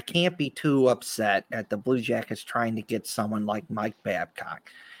 but I can't be too upset at the Blue Jackets trying to get someone like Mike Babcock,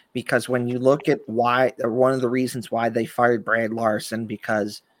 because when you look at one of the reasons why they fired Brad Larson,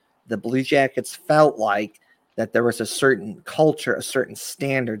 because the Blue Jackets felt like that there was a certain culture, a certain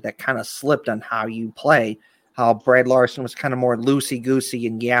standard that kind of slipped on how you play. How Brad Larson was kind of more loosey-goosey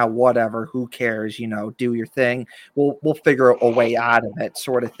and whatever, who cares, do your thing. We'll figure a way out of it,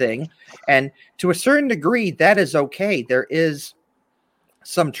 sort of thing. And to a certain degree, that is okay. There is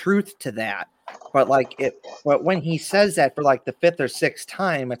some truth to that. But but when he says that for like the fifth or sixth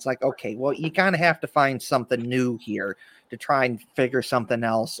time, it's like, okay, well, you kind of have to find something new here to try and figure something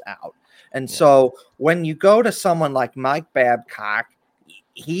else out. And so when you go to someone like Mike Babcock,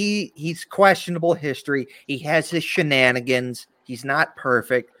 he's questionable history. He has his shenanigans. He's not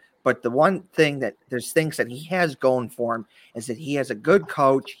perfect, but the one thing there's things that he has going for him is that he has a good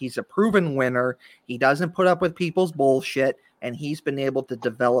coach. He's a proven winner. He doesn't put up with people's bullshit, and he's been able to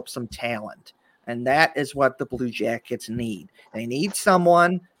develop some talent. And that is what the Blue Jackets need. They need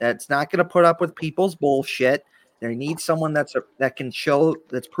someone that's not going to put up with people's bullshit. They need someone that's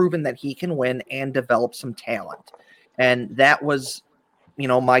proven that he can win and develop some talent. And that was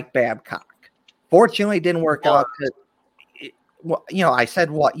Mike Babcock. Fortunately, it didn't work out. I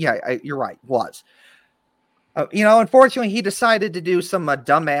said what? Yeah, you're right. Was. Unfortunately, he decided to do some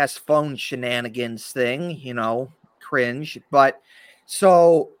dumbass phone shenanigans thing. Cringe. But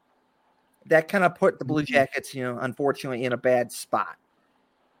so that kind of put the Blue Jackets, unfortunately, in a bad spot.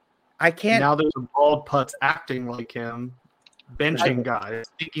 I can't. Now there's a bald putz acting like him, benching guys,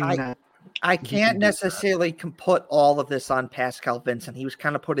 thinking that. I can't necessarily put all of this on Pascal Vincent. He was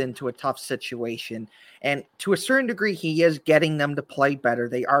kind of put into a tough situation. And to a certain degree, he is getting them to play better.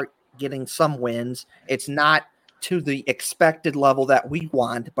 They are getting some wins. It's not to the expected level that we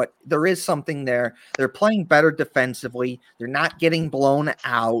want, but there is something there. They're playing better defensively. They're not getting blown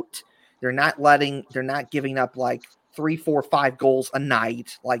out. They're not giving up like 3, 4, 5 goals a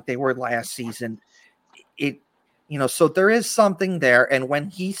night like they were last season. So there is something there. And when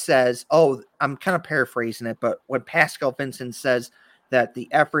he says, I'm kind of paraphrasing it, but when Pascal Vincent says that the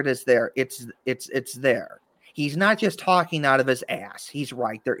effort is there, it's there. He's not just talking out of his ass. He's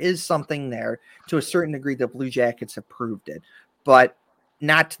right. There is something there to a certain degree. The Blue Jackets have proved it, but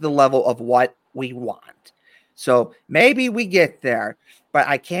not to the level of what we want. So maybe we get there, but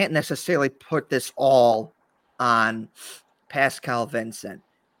I can't necessarily put this all on Pascal Vincent.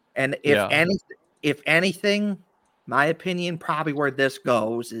 And if anything, my opinion, probably where this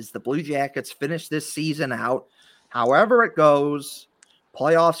goes is the Blue Jackets finish this season out, however it goes,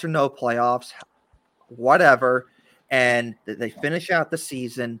 playoffs or no playoffs, whatever, and they finish out the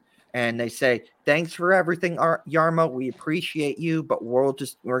season and they say, thanks for everything, Jarmo. We appreciate you, but we're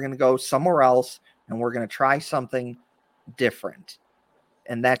going to go somewhere else and we're going to try something different.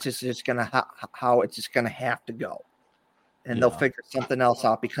 And that's just going to how it's just going to have to go. And they'll figure something else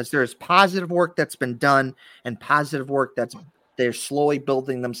out because there's positive work that's been done and positive work they're slowly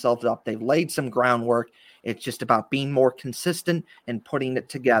building themselves up. They've laid some groundwork. It's just about being more consistent and putting it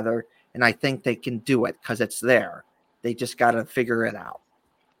together. And I think they can do it because it's there. They just got to figure it out.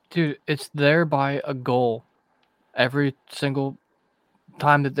 Dude, it's there by a goal every single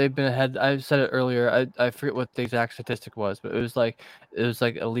time that they've been ahead. I said it earlier. I forget what the exact statistic was, but it was like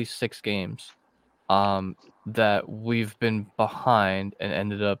at least 6 games that we've been behind and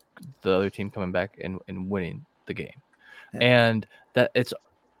ended up the other team coming back and winning the game. Yeah. And that it's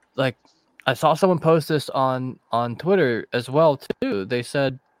like I saw someone post this on Twitter as well too. They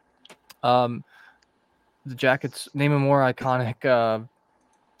said the Jackets name a more iconic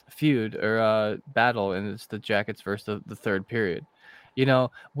feud or battle, and it's the Jackets versus the third period. You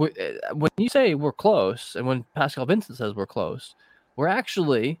know, when you say we're close, and when Pascal Vincent says we're close, we're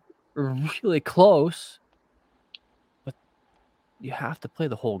actually really close, but you have to play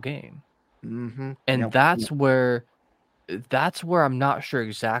the whole game. Mm-hmm. And that's where I'm not sure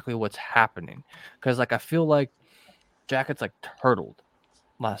exactly what's happening, because like I feel like Jackets like turtled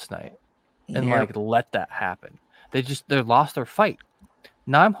last night and like let that happen. They lost their fight.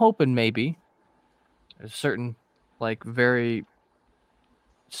 Now I'm hoping maybe a certain like very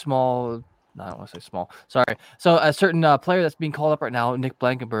small, no, I don't want to say small, sorry. So a certain player that's being called up right now, Nick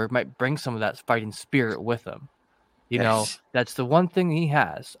Blankenberg, might bring some of that fighting spirit with him. You know, that's the one thing he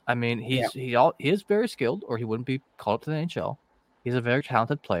has. I mean, he is very skilled, or he wouldn't be called up to the NHL. He's a very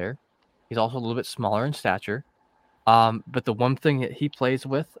talented player. He's also a little bit smaller in stature. But the one thing that he plays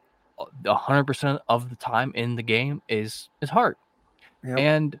with 100% of the time in the game is heart. Yep.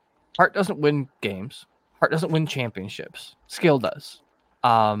 And heart doesn't win games. Heart doesn't win championships. Skill does.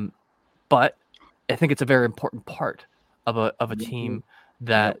 But I think it's a very important part of a team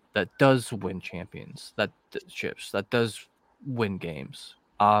that does win champions, that does win games.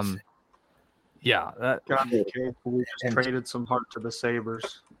 That got me careful. We just traded some heart to the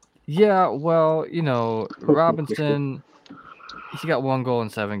Sabres. Yeah, well, you know, Robinson, he got 1 goal in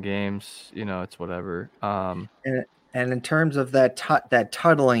 7 games. You know, it's whatever. And in terms of that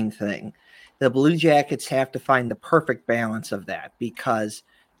tuttling thing, the Blue Jackets have to find the perfect balance of that, because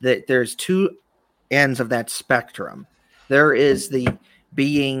there's 2 ends of that spectrum. There is the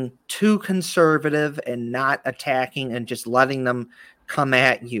being too conservative and not attacking and just letting them come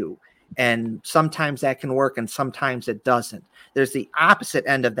at you. And sometimes that can work and sometimes it doesn't. There's the opposite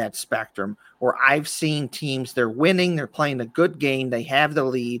end of that spectrum where I've seen teams, they're winning, they're playing a good game, they have the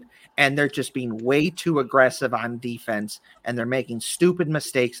lead, and they're just being way too aggressive on defense, and they're making stupid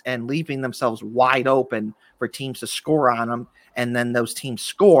mistakes and leaving themselves wide open for teams to score on them. And then those teams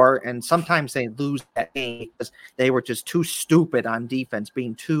score, and sometimes they lose that game because they were just too stupid on defense,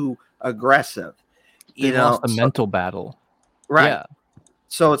 being too aggressive. They lost a mental battle. Right. Yeah.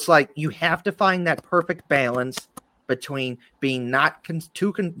 So it's like you have to find that perfect balance between being not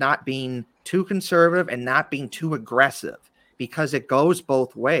being too conservative and not being too aggressive, because it goes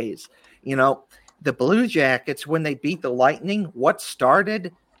both ways. You know, the Blue Jackets, when they beat the Lightning, what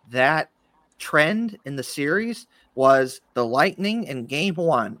started that trend in the series was the Lightning in game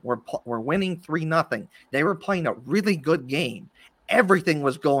 1 were winning 3-0. They were playing a really good game. Everything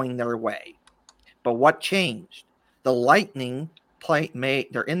was going their way. But what changed? The Lightning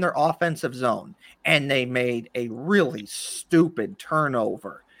they're in their offensive zone, and they made a really stupid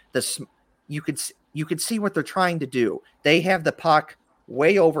turnover. You could see what they're trying to do. They have the puck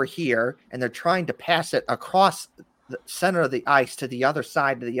way over here, and they're trying to pass it across the center of the ice to the other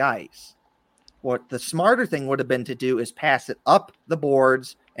side of the ice. What the smarter thing would have been to do is pass it up the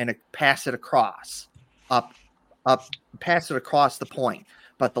boards and pass it across, pass it across the point.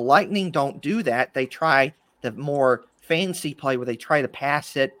 But the Lightning don't do that. They try the more fancy play where they try to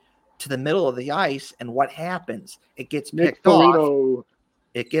pass it to the middle of the ice, and what happens? It gets picked off.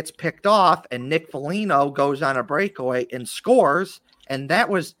 It gets picked off, and Nick Foligno goes on a breakaway and scores. And that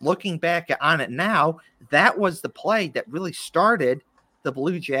was, looking back on it now, that was the play that really started the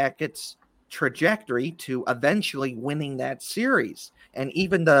Blue Jackets' trajectory to eventually winning that series. And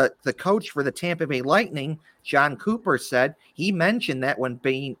even the coach for the Tampa Bay Lightning, John Cooper, said he mentioned that when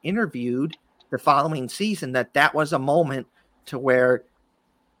being interviewed the following season, that was a moment to where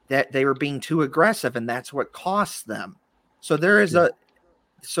that they were being too aggressive, and that's what cost them. So there is a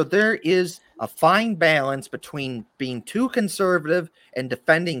fine balance between being too conservative and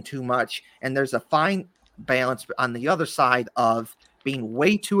defending too much, and there's a fine balance on the other side of being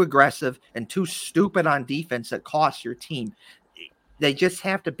way too aggressive and too stupid on defense that costs your team. They just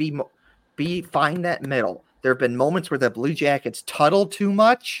have to find that middle. There have been moments where the Blue Jackets tuttle too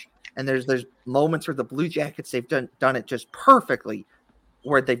much, and there's moments where the Blue Jackets, they've done it just perfectly,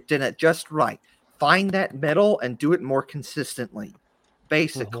 where they've done it just right. Find that middle and do it more consistently,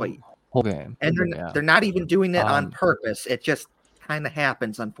 basically. Whole game. And they're not even doing it on purpose. It just kind of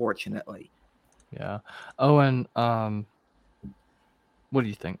happens, unfortunately. Yeah. Owen, what do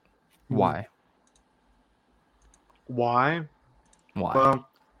you think? Why? Why? Why?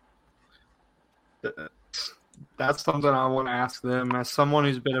 Well, that's something I want to ask them. As someone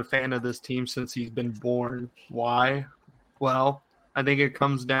who's been a fan of this team since he's been born, why? Well, I think it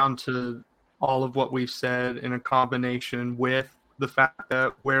comes down to all of what we've said in a combination with the fact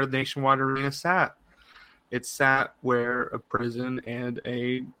that where Nationwide Arena sat. It sat where a prison and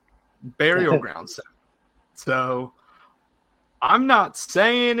a burial ground sat. So I'm not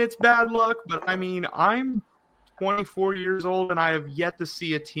saying it's bad luck, but I mean, I'm 24 years old and I have yet to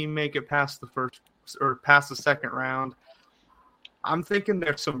see a team make it past the second round. I'm thinking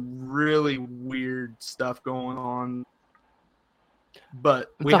there's some really weird stuff going on,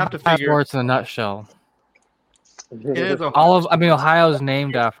 but we have to figure. It's in a nutshell. It is Ohio's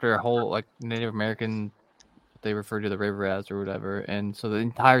named after a whole Native American. They refer to the river as or whatever, and so the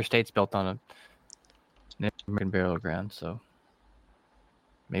entire state's built on a Native American burial ground. So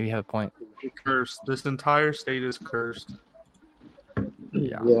maybe you have a point. Cursed. This entire state is cursed.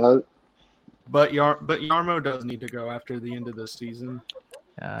 Yeah. But Yarmo does need to go after the end of this season,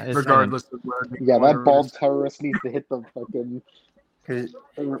 regardless of where. Yeah, that bald terrorist needs to hit the fucking.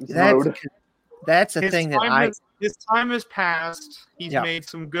 That's the thing that his time has passed. He's made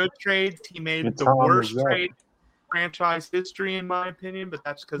some good trades. He made the worst trade in franchise history, in my opinion, but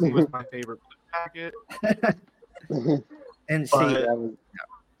that's because he was my favorite packet. And see,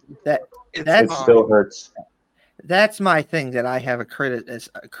 it still hurts. That's my thing, that I have a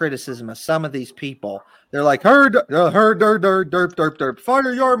criticism of some of these people. They're like, derp,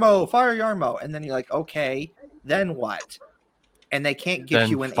 fire Yarmo. And then you're like, okay, then what? And they can't get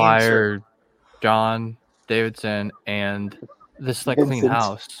you an answer. John Davidson and this clean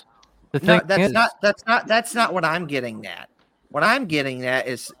house. That's not what I'm getting at. What I'm getting at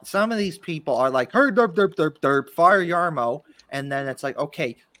is some of these people are like, derp, fire Yarmo. And then it's like,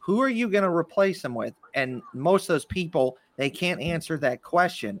 okay, who are you going to replace him with? And most of those people, they can't answer that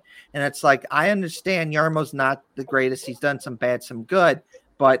question. And it's like, I understand Yarmo's not the greatest. He's done some bad, some good.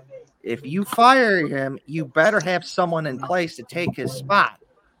 But if you fire him, you better have someone in place to take his spot.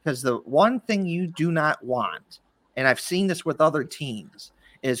 Because the one thing you do not want, and I've seen this with other teams,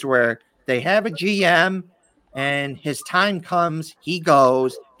 is where they have a GM and his time comes, he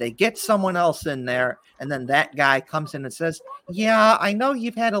goes, they get someone else in there, and then that guy comes in and says, yeah, I know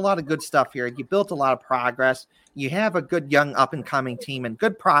you've had a lot of good stuff here. You built a lot of progress. You have a good young up-and-coming team and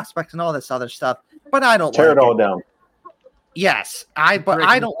good prospects and all this other stuff, but I don't tear it all down. Yes, I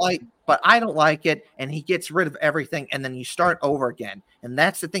don't like it, and he gets rid of everything, and then you start over again. And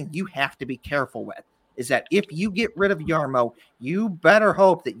that's the thing you have to be careful with, is that if you get rid of Yarmo, you better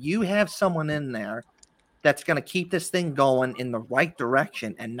hope that you have someone in there that's going to keep this thing going in the right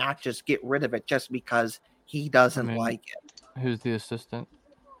direction and not just get rid of it just because he doesn't like it. Who's the assistant?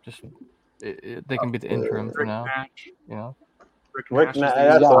 They can be the interim for now. Rick Nash.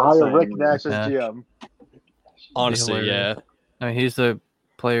 Hire Rick Nash as GM. Honestly, yeah. I mean, he's the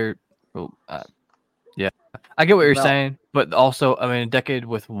player. Yeah, I get what you're saying, but also, I mean, a decade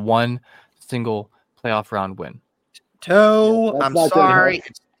with one single playoff round win. I'm sorry.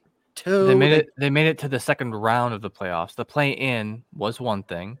 They made it to the second round of the playoffs. The play-in was one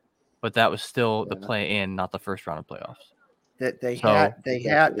thing, but that was still the play-in, not the first round of playoffs. That they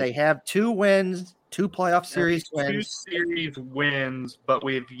have 2 wins, 2 playoff series wins. 2 series wins, but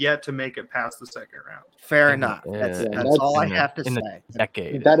we've yet to make it past the second round. Fair enough. That's all I have to say.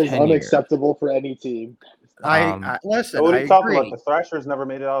 Decade. That is unacceptable for any team. Listen. What are you talking agree. about? The Thrashers never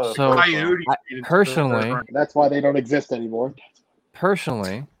made it out of personally, that's why they don't exist anymore.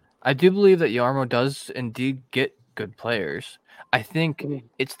 Personally, I do believe that Yarmo does indeed get good players. I think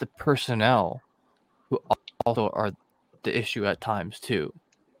it's the personnel who also are the issue at times too.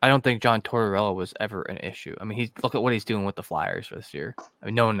 I don't think John Tortorella was ever an issue. I mean, look at what he's doing with the Flyers this year. I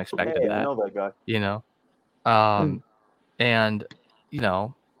mean, no one expected Hey, I that. know that guy. You know, and you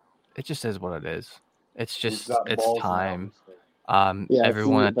know, it just is what it is. It's He's just got it's balls now. time. Yeah,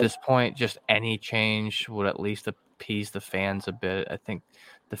 Everyone see, at this point, just any change would at least appease the fans a bit. I think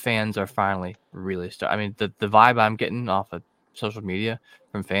the fans are finally really I mean, the vibe I'm getting off of social media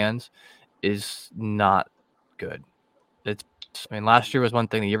from fans is not good. I mean, last year was one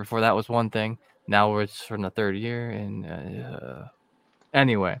thing. The year before that was one thing. Now it's from the third year. And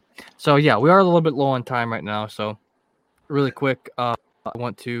anyway, so yeah, we are a little bit low on time right now. So really quick, I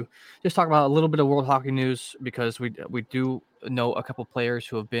want to just talk about a little bit of World Hockey news because we do know a couple players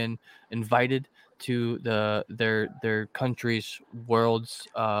who have been invited to their country's World's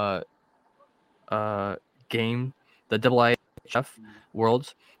game, the IIHF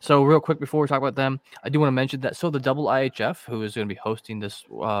Worlds. So real quick before we talk about them, I do want to mention that the IIHF, who is going to be hosting this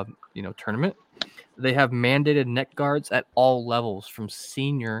tournament, they have mandated neck guards at all levels from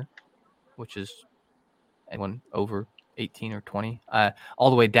senior, which is anyone over 18 or 20,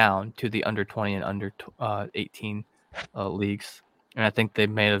 all the way down to the under 20 and under 18 leagues. And I think they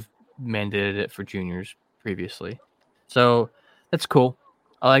may have mandated it for juniors previously. So that's cool.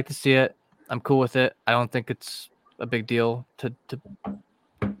 I like to see it. I'm cool with it. I don't think it's a big deal to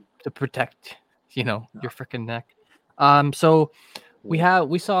protect, your freaking neck. So we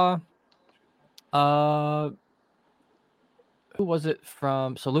saw who was it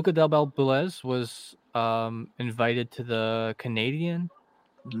from? So Luca Del Bel Boulez was invited to the Canadian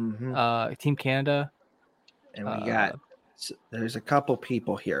Team Canada. And we got there's a couple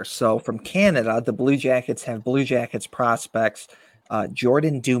people here. So from Canada, the Blue Jackets have Blue Jackets prospects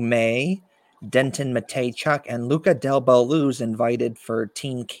Jordan Dumais, Denton Mateychuk, and Luca Del Belluz invited for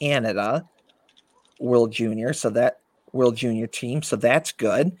Team Canada World Junior. So that World Junior team. So that's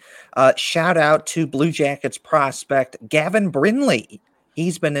good. Shout out to Blue Jackets prospect Gavin Brindley.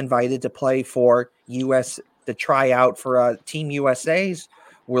 He's been invited to play for to try out for Team USA's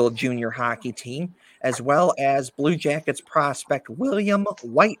World Junior Hockey team, as well as Blue Jackets prospect William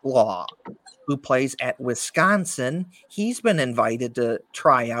Whitelaw, who plays at Wisconsin. He's been invited to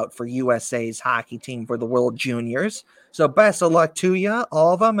try out for USA's hockey team for the World Juniors. So best of luck to you,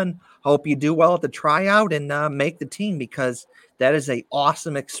 all of them, and hope you do well at the tryout and make the team, because that is an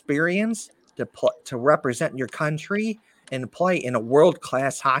awesome experience to represent your country and play in a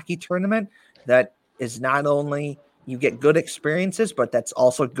world-class hockey tournament that is not only you get good experiences, but that's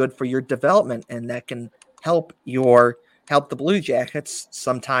also good for your development, and that can help the Blue Jackets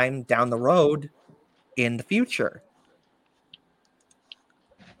sometime down the road in the future.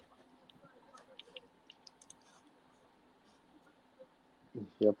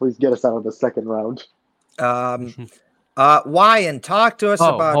 Yeah, please get us out of the second round. Wyan, talk to us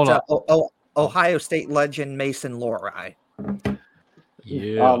about Ohio State legend Mason Lohrei.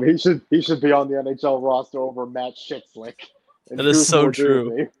 Yeah, he should be on the NHL roster over Matt Schitzlik. That is so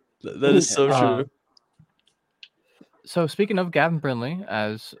true. That is so true. So speaking of Gavin Brindley,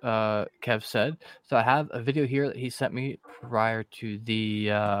 as Kev said, so I have a video here that he sent me prior to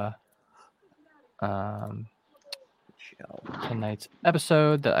the tonight's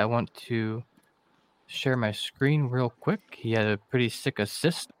episode that I want to share my screen real quick. He had a pretty sick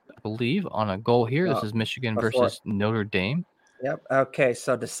assist, I believe, on a goal here. This is Michigan versus Notre Dame. Yep. Okay.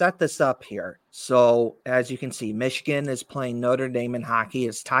 So to set this up here, so as you can see, Michigan is playing Notre Dame in hockey.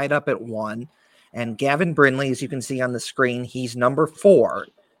 It's tied up at 1. And Gavin Brindley, as you can see on the screen, he's number 4.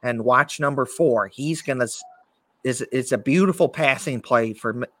 And watch number 4. He's gonna it's a beautiful passing play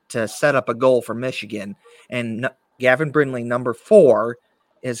to set up a goal for Michigan. And Gavin Brindley, number 4,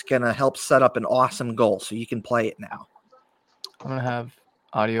 is gonna help set up an awesome goal. So you can play it now. I'm gonna have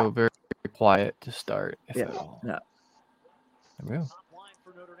audio very quiet to start. Yeah. There we go. Top line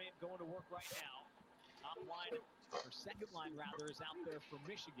for Notre Dame going to work right now. Top line, or second line rather, is out there for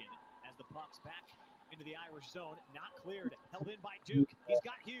Michigan as the puck's back into the Irish zone. Not cleared. Held in by Duke. He's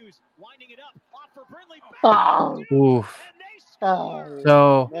got Hughes winding it up. Off for Brindley. Oh. Oof. And they score.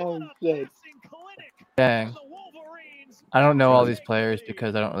 So, Dang. I don't know all these players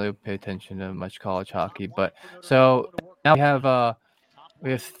because I don't really pay attention to much college hockey. But so now we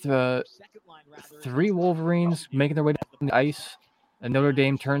have 3 Wolverines making their way down the ice. And Notre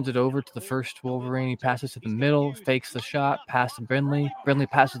Dame turns it over to the first Wolverine. He passes to the middle, fakes the shot, passes to Brindley. Brindley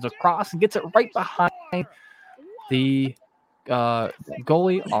passes across and gets it right behind the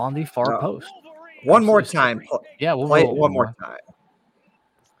goalie on the far post. One more time. Yeah, we'll play it one more time.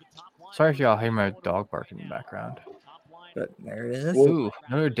 Sorry if y'all hear my dog barking in the background. But there it is. Ooh,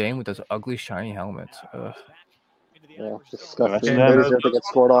 Notre Dame with those ugly shiny helmets. Ugh. Yeah, disgusting. Yeah, They deserve to get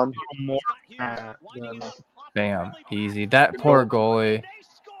scored on. More than Bam, easy. That poor goalie.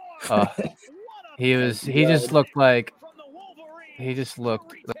 He just looked like he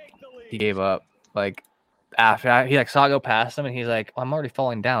gave up. Like after he saw it go past him, and he's like, "I'm already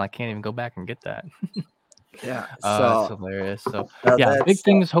falling down. I can't even go back and get that." Yeah. That's hilarious. So that's, big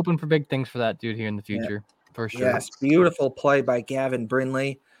things. Hoping for big things for that dude here in the future, for sure. Yes, beautiful play by Gavin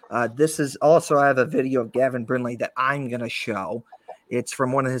Brindley. This is also, I have a video of Gavin Brindley that I'm going to show. It's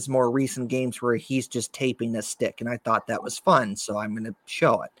from one of his more recent games where he's just taping a stick, and I thought that was fun, so I'm going to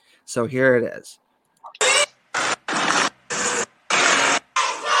show it. So here it is.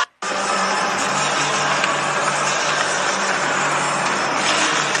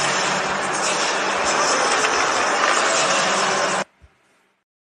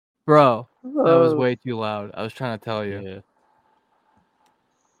 Bro, that was way too loud. I was trying to tell you. Yeah.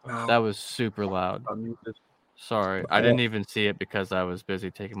 That was super loud. Sorry, I didn't even see it because I was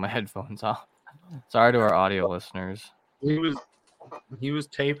busy taking my headphones off. Sorry to our audio listeners. He was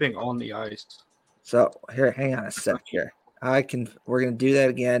taping on the ice. So here, hang on a sec here. We're going to do that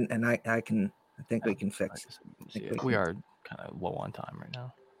again, and I think we can fix it. We are kind of low on time right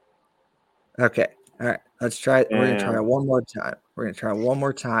now. Okay. All right. Let's try it. We're going to try it one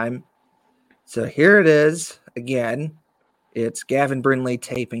more time. So here it is again. It's Gavin Brindley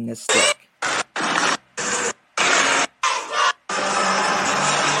taping his stick.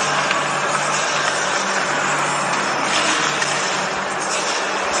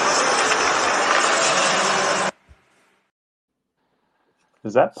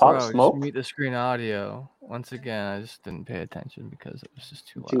 Is that Pop Bro, Smoke? just mute the screen audio. Once again, I just didn't pay attention because it was just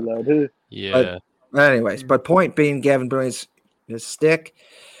too loud. Too loud. Yeah. Anyways, but point being, Gavin Brindley's his stick.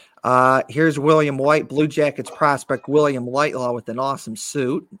 Here's William White, Blue Jackets prospect William Lightlaw with an awesome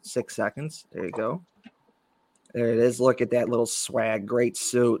suit. 6 seconds. There you go. There it is. Look at that little swag. Great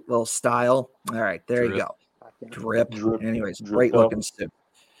suit, little style. All right, there you go. Drip. Anyways, great looking suit.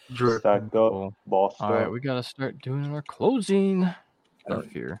 Stacked up. Bossed All right, we gotta start doing our closing stuff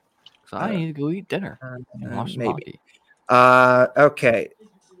here. Cause I need to go eat dinner and watch some maybe. hockey. Okay.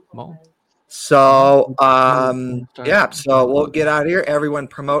 Well, so so we'll get out of here. Everyone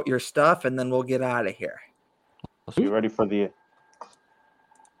promote your stuff, and then we'll get out of here. You ready for the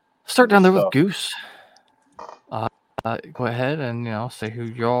start down there with Goose. Go ahead and say who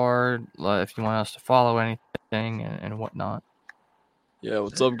you are, if you want us to follow anything and whatnot. Yeah,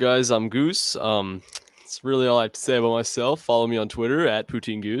 what's up, guys? I'm Goose. That's really all I have to say about myself. Follow me on Twitter at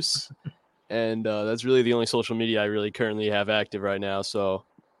Poutine Goose, and that's really the only social media I really currently have active right now. So,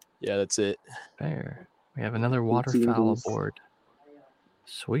 yeah, that's it. Fair. We have another waterfowl aboard.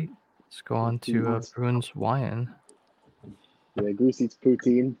 Sweet. Let's go on to Bruins Wine. Yeah, Goose eats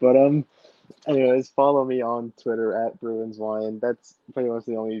poutine. But anyways, follow me on Twitter at Bruins Wine. That's pretty much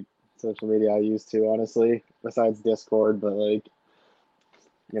the only social media I use too, honestly, besides Discord. But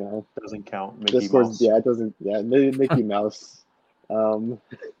doesn't count. Mickey Discord, Mouse. yeah, it doesn't. Yeah, Mickey Mouse. And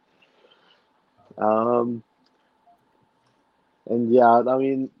yeah, I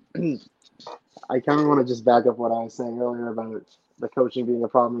mean, I kind of want to just back up what I was saying earlier about the coaching being a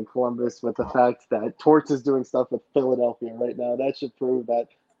problem in Columbus with the fact that Torts is doing stuff with Philadelphia right now. That should prove that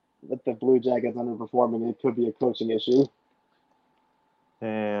with the Blue Jackets underperforming, it could be a coaching issue.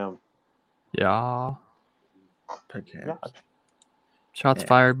 Damn. Yeah. Shots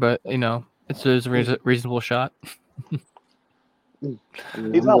fired, but it's a reasonable shot.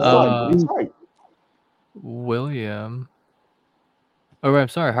 He's outside. He's right. William. Oh, I'm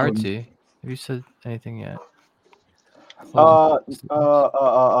sorry, Hartsey. Have you said anything yet? Parody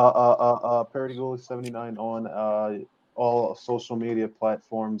Goalie 79 on all social media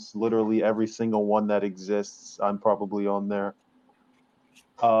platforms. Literally every single one that exists, I'm probably on there.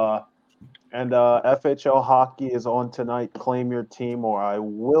 And FHL hockey is on tonight. Claim your team, or I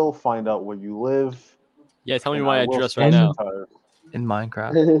will find out where you live. Yeah, tell me my address right now. In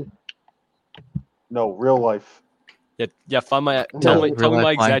Minecraft. No, real life. Yeah. Tell me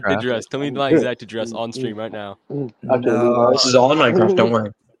my exact address. Tell me my exact address on stream right now. Okay, this is all in Minecraft. Don't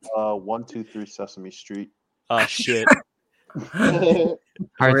worry. 123 Sesame Street. Oh shit.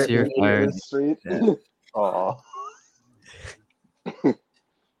 Hearts, you're fired. Oh.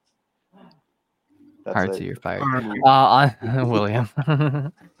 Hearts, you're fired. William.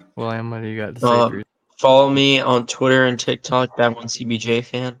 William, what do you got to say? Follow me on Twitter and TikTok, that one CBJ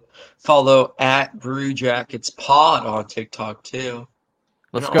fan. Follow at Brew Jackets Pod on TikTok too.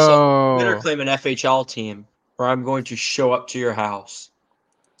 Let's go. Better claim an FHL team, or I'm going to show up to your house.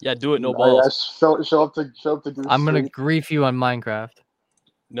 Yeah, do it. No Oh, balls. yeah, show up to Goose I'm gonna Street. grief you on Minecraft.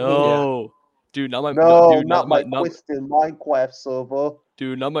 No, dude, not my No, dude, not my not twisted Minecraft server.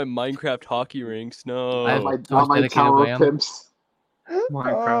 dude, not my Minecraft hockey rinks. No. I have Not so much my dedicated Tower lamb. Pimps.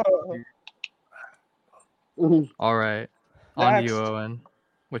 Minecraft. All right, on to Next. you, Owen.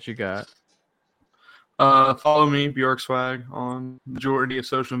 What you got? Follow me, Bjork Swag, on majority of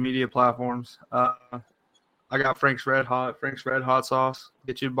social media platforms. I got Frank's Red Hot sauce.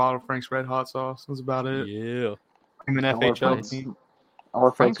 Get you a bottle of Frank's Red Hot sauce. That's about it. Yeah. I'm an I want FHL Frank's- team. I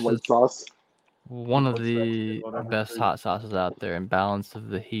want Frank's Frank's white sauce. One of What's that the shit, whatever, best dude? hot sauces out there, and balance of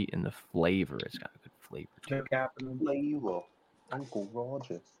the heat and the flavor. It's got a good flavor. No capping. Flavor. Uncle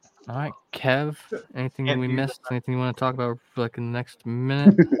Roger. All right, Kev. Anything Can't we beat missed? Anything you want to talk about for like in the next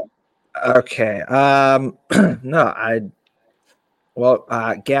minute? Okay.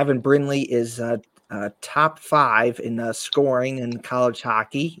 Gavin Brindley is top 5 in scoring in college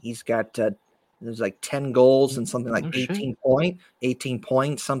hockey. He's got there's like 10 goals and something like Oh, shit. 18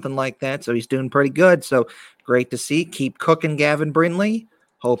 points, something like that. So he's doing pretty good. So great to see. Keep cooking, Gavin Brindley.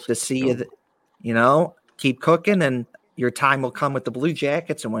 Hope to see you. Keep cooking, and your time will come with the Blue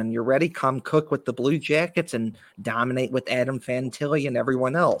Jackets. And when you're ready, come cook with the Blue Jackets and dominate with Adam Fantilli and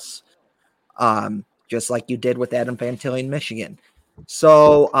everyone else. Just like you did with Adam Fantilli in Michigan.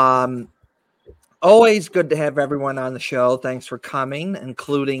 So always good to have everyone on the show. Thanks for coming,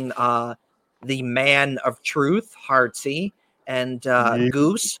 including the man of truth, Hartsey, and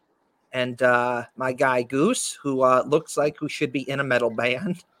Goose, and my guy Goose, who looks like who should be in a metal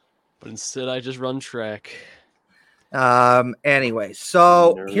band. But instead I just run track. Anyway,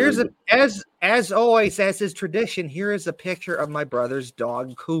 so Nerd. here's as always, as is tradition, here is a picture of my brother's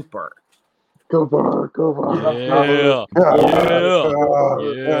dog Cooper. Go bar. Yeah.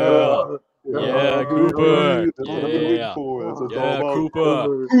 Yeah, Cooper. That's what I've been waiting Yeah. for. That's what it's Yeah, all about.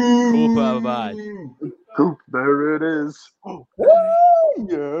 Cooper. Cooper, bye. Coop, there it is. Yeah,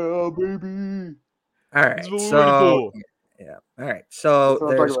 baby. All right, That's what we're so waiting yeah, all right, so That's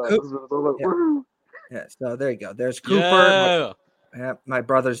what I'm there's talking about. Cooper. This is what it's all about. Yeah. Woo! Yeah, so there you go. There's for. Cooper. Yeah. My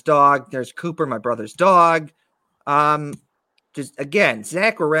brother's dog. There's Cooper, my brother's dog. Just again,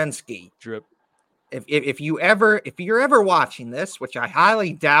 Zach Wierenski. Drip. If you're ever watching this, which I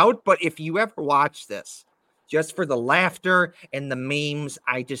highly doubt, but if you ever watch this, just for the laughter and the memes,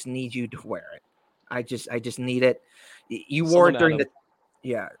 I just need you to wear it. I just need it. You wore it during the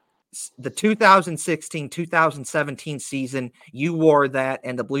 2016-2017 season. You wore that,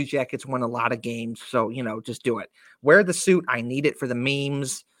 and the Blue Jackets won a lot of games. So just do it. Wear the suit. I need it for the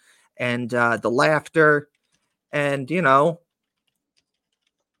memes and the laughter, and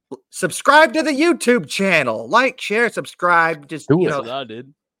subscribe to the YouTube channel. Like, share, subscribe. Just Do it. That's what I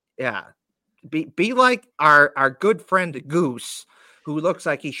did. yeah. Be like our good friend Goose, who looks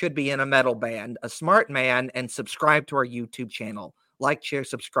like he should be in a metal band, a smart man, and subscribe to our YouTube channel. Like, share,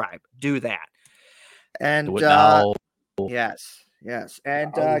 subscribe. Do that. And Do it now. yes.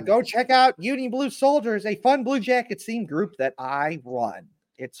 And go check out Union Blue Soldiers, a fun Blue Jacket scene group that I run.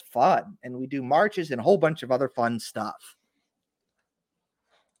 It's fun, and we do marches and a whole bunch of other fun stuff.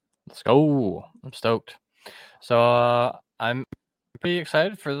 Let's go. I'm stoked. So I'm pretty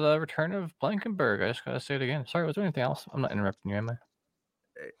excited for the return of Blankenberg. I just gotta say it again. Sorry, was there anything else? I'm not interrupting you, am I?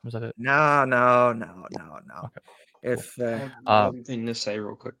 Was that it? No. Okay. If One thing to say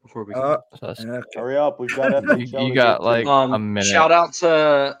real quick before we So go. that's- okay. Hurry up. We've got FHL. you to got get like to. a minute. Shout out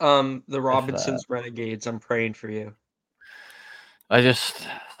to the Robinsons Renegades. I'm praying for you. I just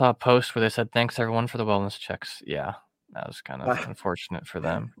saw a post where they said thanks everyone for the wellness checks. Yeah, that was kind of unfortunate for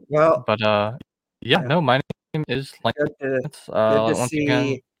them. Well, But no, my name is good to, once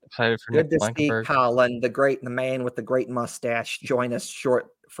again, excited for Nick good to see Blankenberg. Colin, the man with the great mustache, join us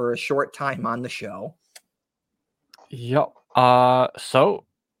for a short time on the show. Yep. So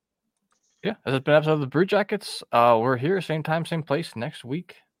yeah, this has been an episode of the Brew Jackets. We're here, same time, same place next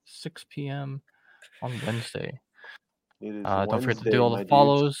week, 6 p.m. on Wednesday. It is Don't forget to Wednesday, do all my the dudes.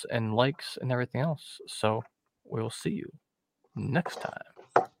 follows and likes and everything else. So we'll see you next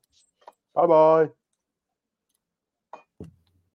time. Bye-bye.